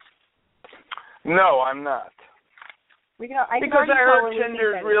 No, I'm not. Because I heard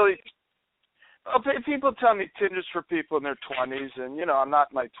Tinder's really. People tell me Tinder's for people in their 20s, and I'm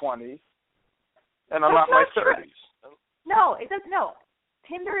not in my 20s, and I'm not in my 30s. No, it doesn't. No,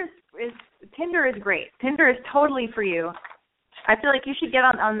 Tinder is great. Tinder is totally for you. I feel like you should get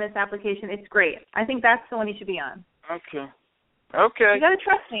on this application. It's great. I think that's the one you should be on. Okay. You got to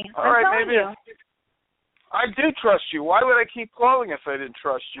trust me. All right, maybe. I do trust you. Why would I keep calling if I didn't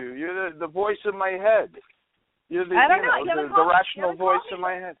trust you? You're the voice in my head. You're the, I don't know. The rational voice in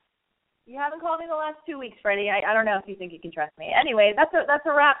my head. You haven't called me the last 2 weeks, Freddie. I don't know if you think you can trust me. Anyway, that's a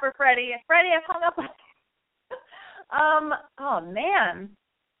wrap for Freddie. Freddie, I've hung up. Oh man.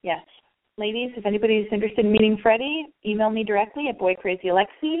 Yes. Ladies, if anybody's interested in meeting Freddie, email me directly at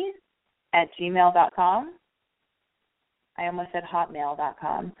boycrazyalexi@gmail.com. I almost said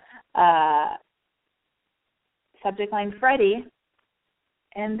hotmail.com. Subject line Freddie,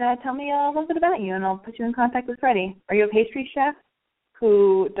 and tell me a little bit about you, and I'll put you in contact with Freddie. Are you a pastry chef?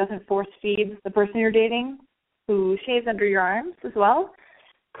 who doesn't force feed the person you're dating, who shaves under your arms as well?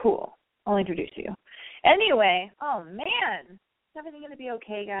 Cool. I'll introduce you. Anyway, oh man, is everything going to be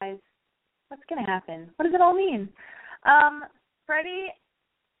okay, guys? What's going to happen? What does it all mean? Freddie,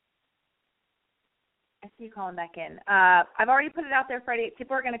 I see you calling back in. I've already put it out there, Freddie.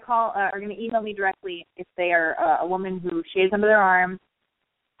 People are going to call, are going to email me directly if they are a woman who shaves under their arms,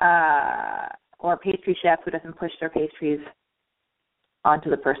 or a pastry chef who doesn't push their pastries onto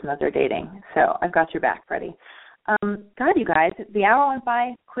the person that they're dating. So I've got your back, Freddie. God, you guys, the hour went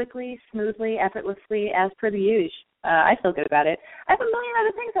by quickly, smoothly, effortlessly, as per the usual. I feel good about it. I have a million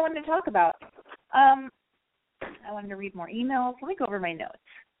other things I wanted to talk about. I wanted to read more emails. Let me go over my notes.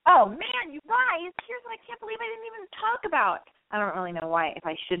 Oh, man, you guys, here's what I can't believe I didn't even talk about. I don't really know why, if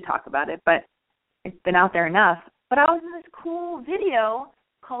I should talk about it, but it's been out there enough. But I was in this cool video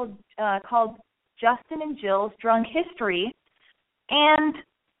called Justin and Jill's Drunk History, and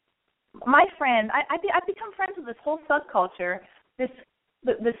my friend, I've become friends with this whole subculture, this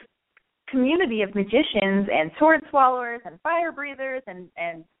community of magicians and sword swallowers and fire breathers and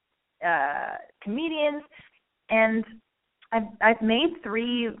comedians, and I've made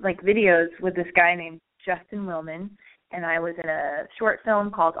 3 videos with this guy named Justin Willman, and I was in a short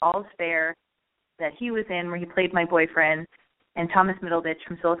film called All's Fair that he was in, where he played my boyfriend, and Thomas Middleditch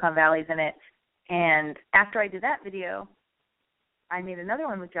from Silicon Valley's in it. And after I did that video, I made another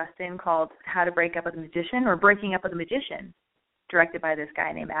one with Justin called How to Break Up with a Magician, or Breaking Up with a Magician, directed by this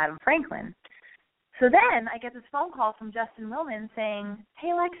guy named Adam Franklin. So then I get this phone call from Justin Willman saying, hey,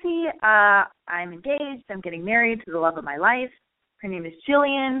 Lexi, I'm engaged. I'm getting married to the love of my life. Her name is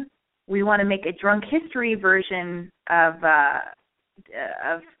Jillian. We want to make a drunk history version of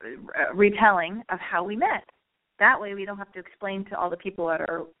retelling of how we met. That way we don't have to explain to all the people at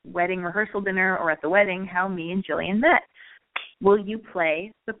our wedding rehearsal dinner or at the wedding how me and Jillian met. Will you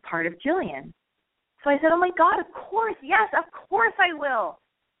play the part of Jillian? So I said, oh, my God, of course. Yes, of course I will.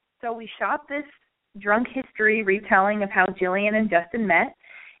 So we shot this drunk history retelling of how Jillian and Justin met,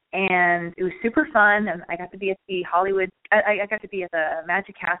 and it was super fun. And I got to be at the I got to be at the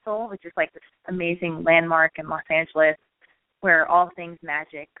Magic Castle, which is like this amazing landmark in Los Angeles where all things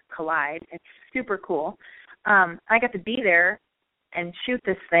magic collide. It's super cool. I got to be there and shoot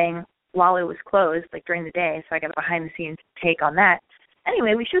this thing while it was closed, like during the day, so I got a behind-the-scenes take on that.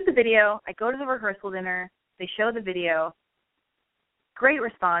 Anyway, we shoot the video. I go to the rehearsal dinner. They show the video. Great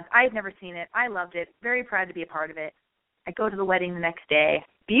response. I had never seen it. I loved it. Very proud to be a part of it. I go to the wedding the next day.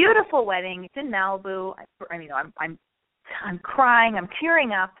 Beautiful wedding. It's in Malibu. I'm crying. I'm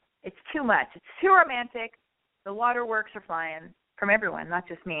tearing up. It's too much. It's too romantic. The waterworks are flying from everyone, not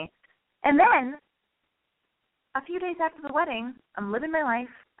just me. And then a few days after the wedding, I'm living my life.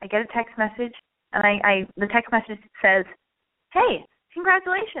 I get a text message, and the text message says, hey,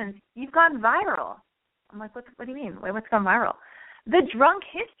 congratulations, you've gone viral. I'm like, what do you mean? What's gone viral? The drunk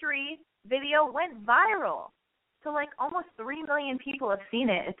history video went viral. So almost 3 million people have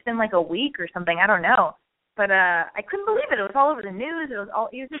seen it. It's been a week or something. I don't know. But I couldn't believe it. It was all over the news. It was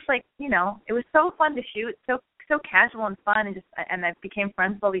just it was so fun to shoot, so casual and fun, and I became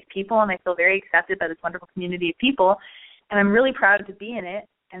friends with all these people, and I feel very accepted by this wonderful community of people, and I'm really proud to be in it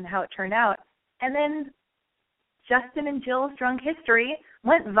and how it turned out. And then Justin and Jill's Drunk History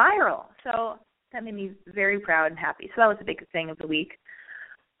went viral, so that made me very proud and happy. So that was the big thing of the week.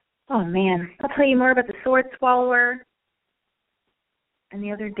 Oh, man. I'll tell you more about the Sword Swallower and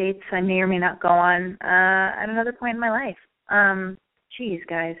the other dates I may or may not go on at another point in my life. Geez,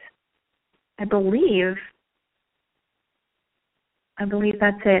 guys. I believe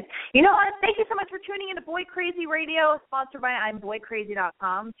that's it. You know what? Thank you so much for tuning in to Boy Crazy Radio, sponsored by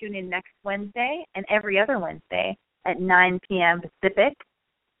I'mBoyCrazy.com. Tune in next Wednesday and every other Wednesday at 9 p.m. Pacific.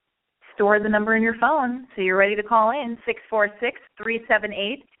 Store the number in your phone so you're ready to call in,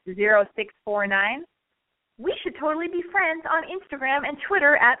 646-378-0649. We should totally be friends on Instagram and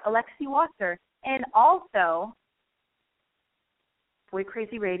Twitter at Alexi Wasser. And also, Boy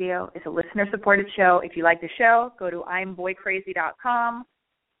Crazy Radio is a listener-supported show. If you like the show, go to I'mBoyCrazy.com,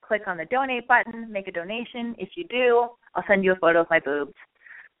 click on the donate button, make a donation. If you do, I'll send you a photo of my boobs.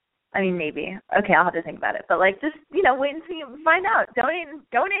 I mean, maybe. Okay, I'll have to think about it. But, just, wait and see, find out. Donate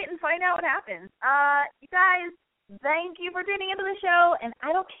and find out what happens. You guys, thank you for tuning into the show, and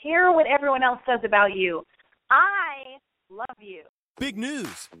I don't care what everyone else says about you. I love you. Big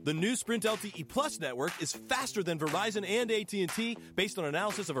news! The new Sprint LTE Plus network is faster than Verizon and AT&T based on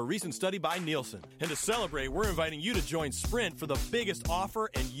analysis of a recent study by Nielsen. And to celebrate, we're inviting you to join Sprint for the biggest offer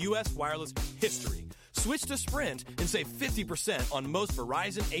in U.S. wireless history. Switch to Sprint and save 50% on most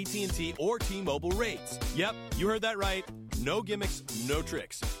Verizon, AT&T, or T-Mobile rates. Yep, you heard that right. No gimmicks, no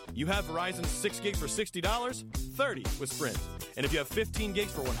tricks. You have Verizon 6 gigs for $60, 30 with Sprint. And if you have 15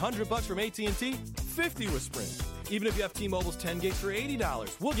 gigs for $100 from AT&T, 50 with Sprint. Even if you have T-Mobile's 10 gigs for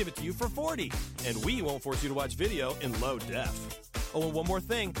 $80, we'll give it to you for $40. And we won't force you to watch video in low def. Oh, and one more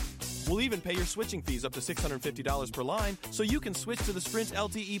thing. We'll even pay your switching fees up to $650 per line so you can switch to the Sprint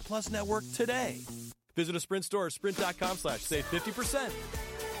LTE Plus network today. Visit a Sprint store or sprint.com/save 50%.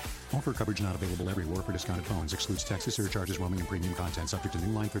 Offer coverage not available everywhere for discounted phones. Excludes taxes, surcharges, roaming, and premium content. Subject to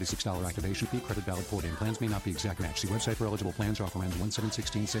new line $36 activation fee. Credit valid port-in. Plans may not be exact match. See website for eligible plans. Offer ends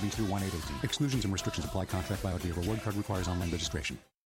 1/7/16, savings through 1/8/18. Exclusions and restrictions apply. Contract by Audea. Reward card requires online registration.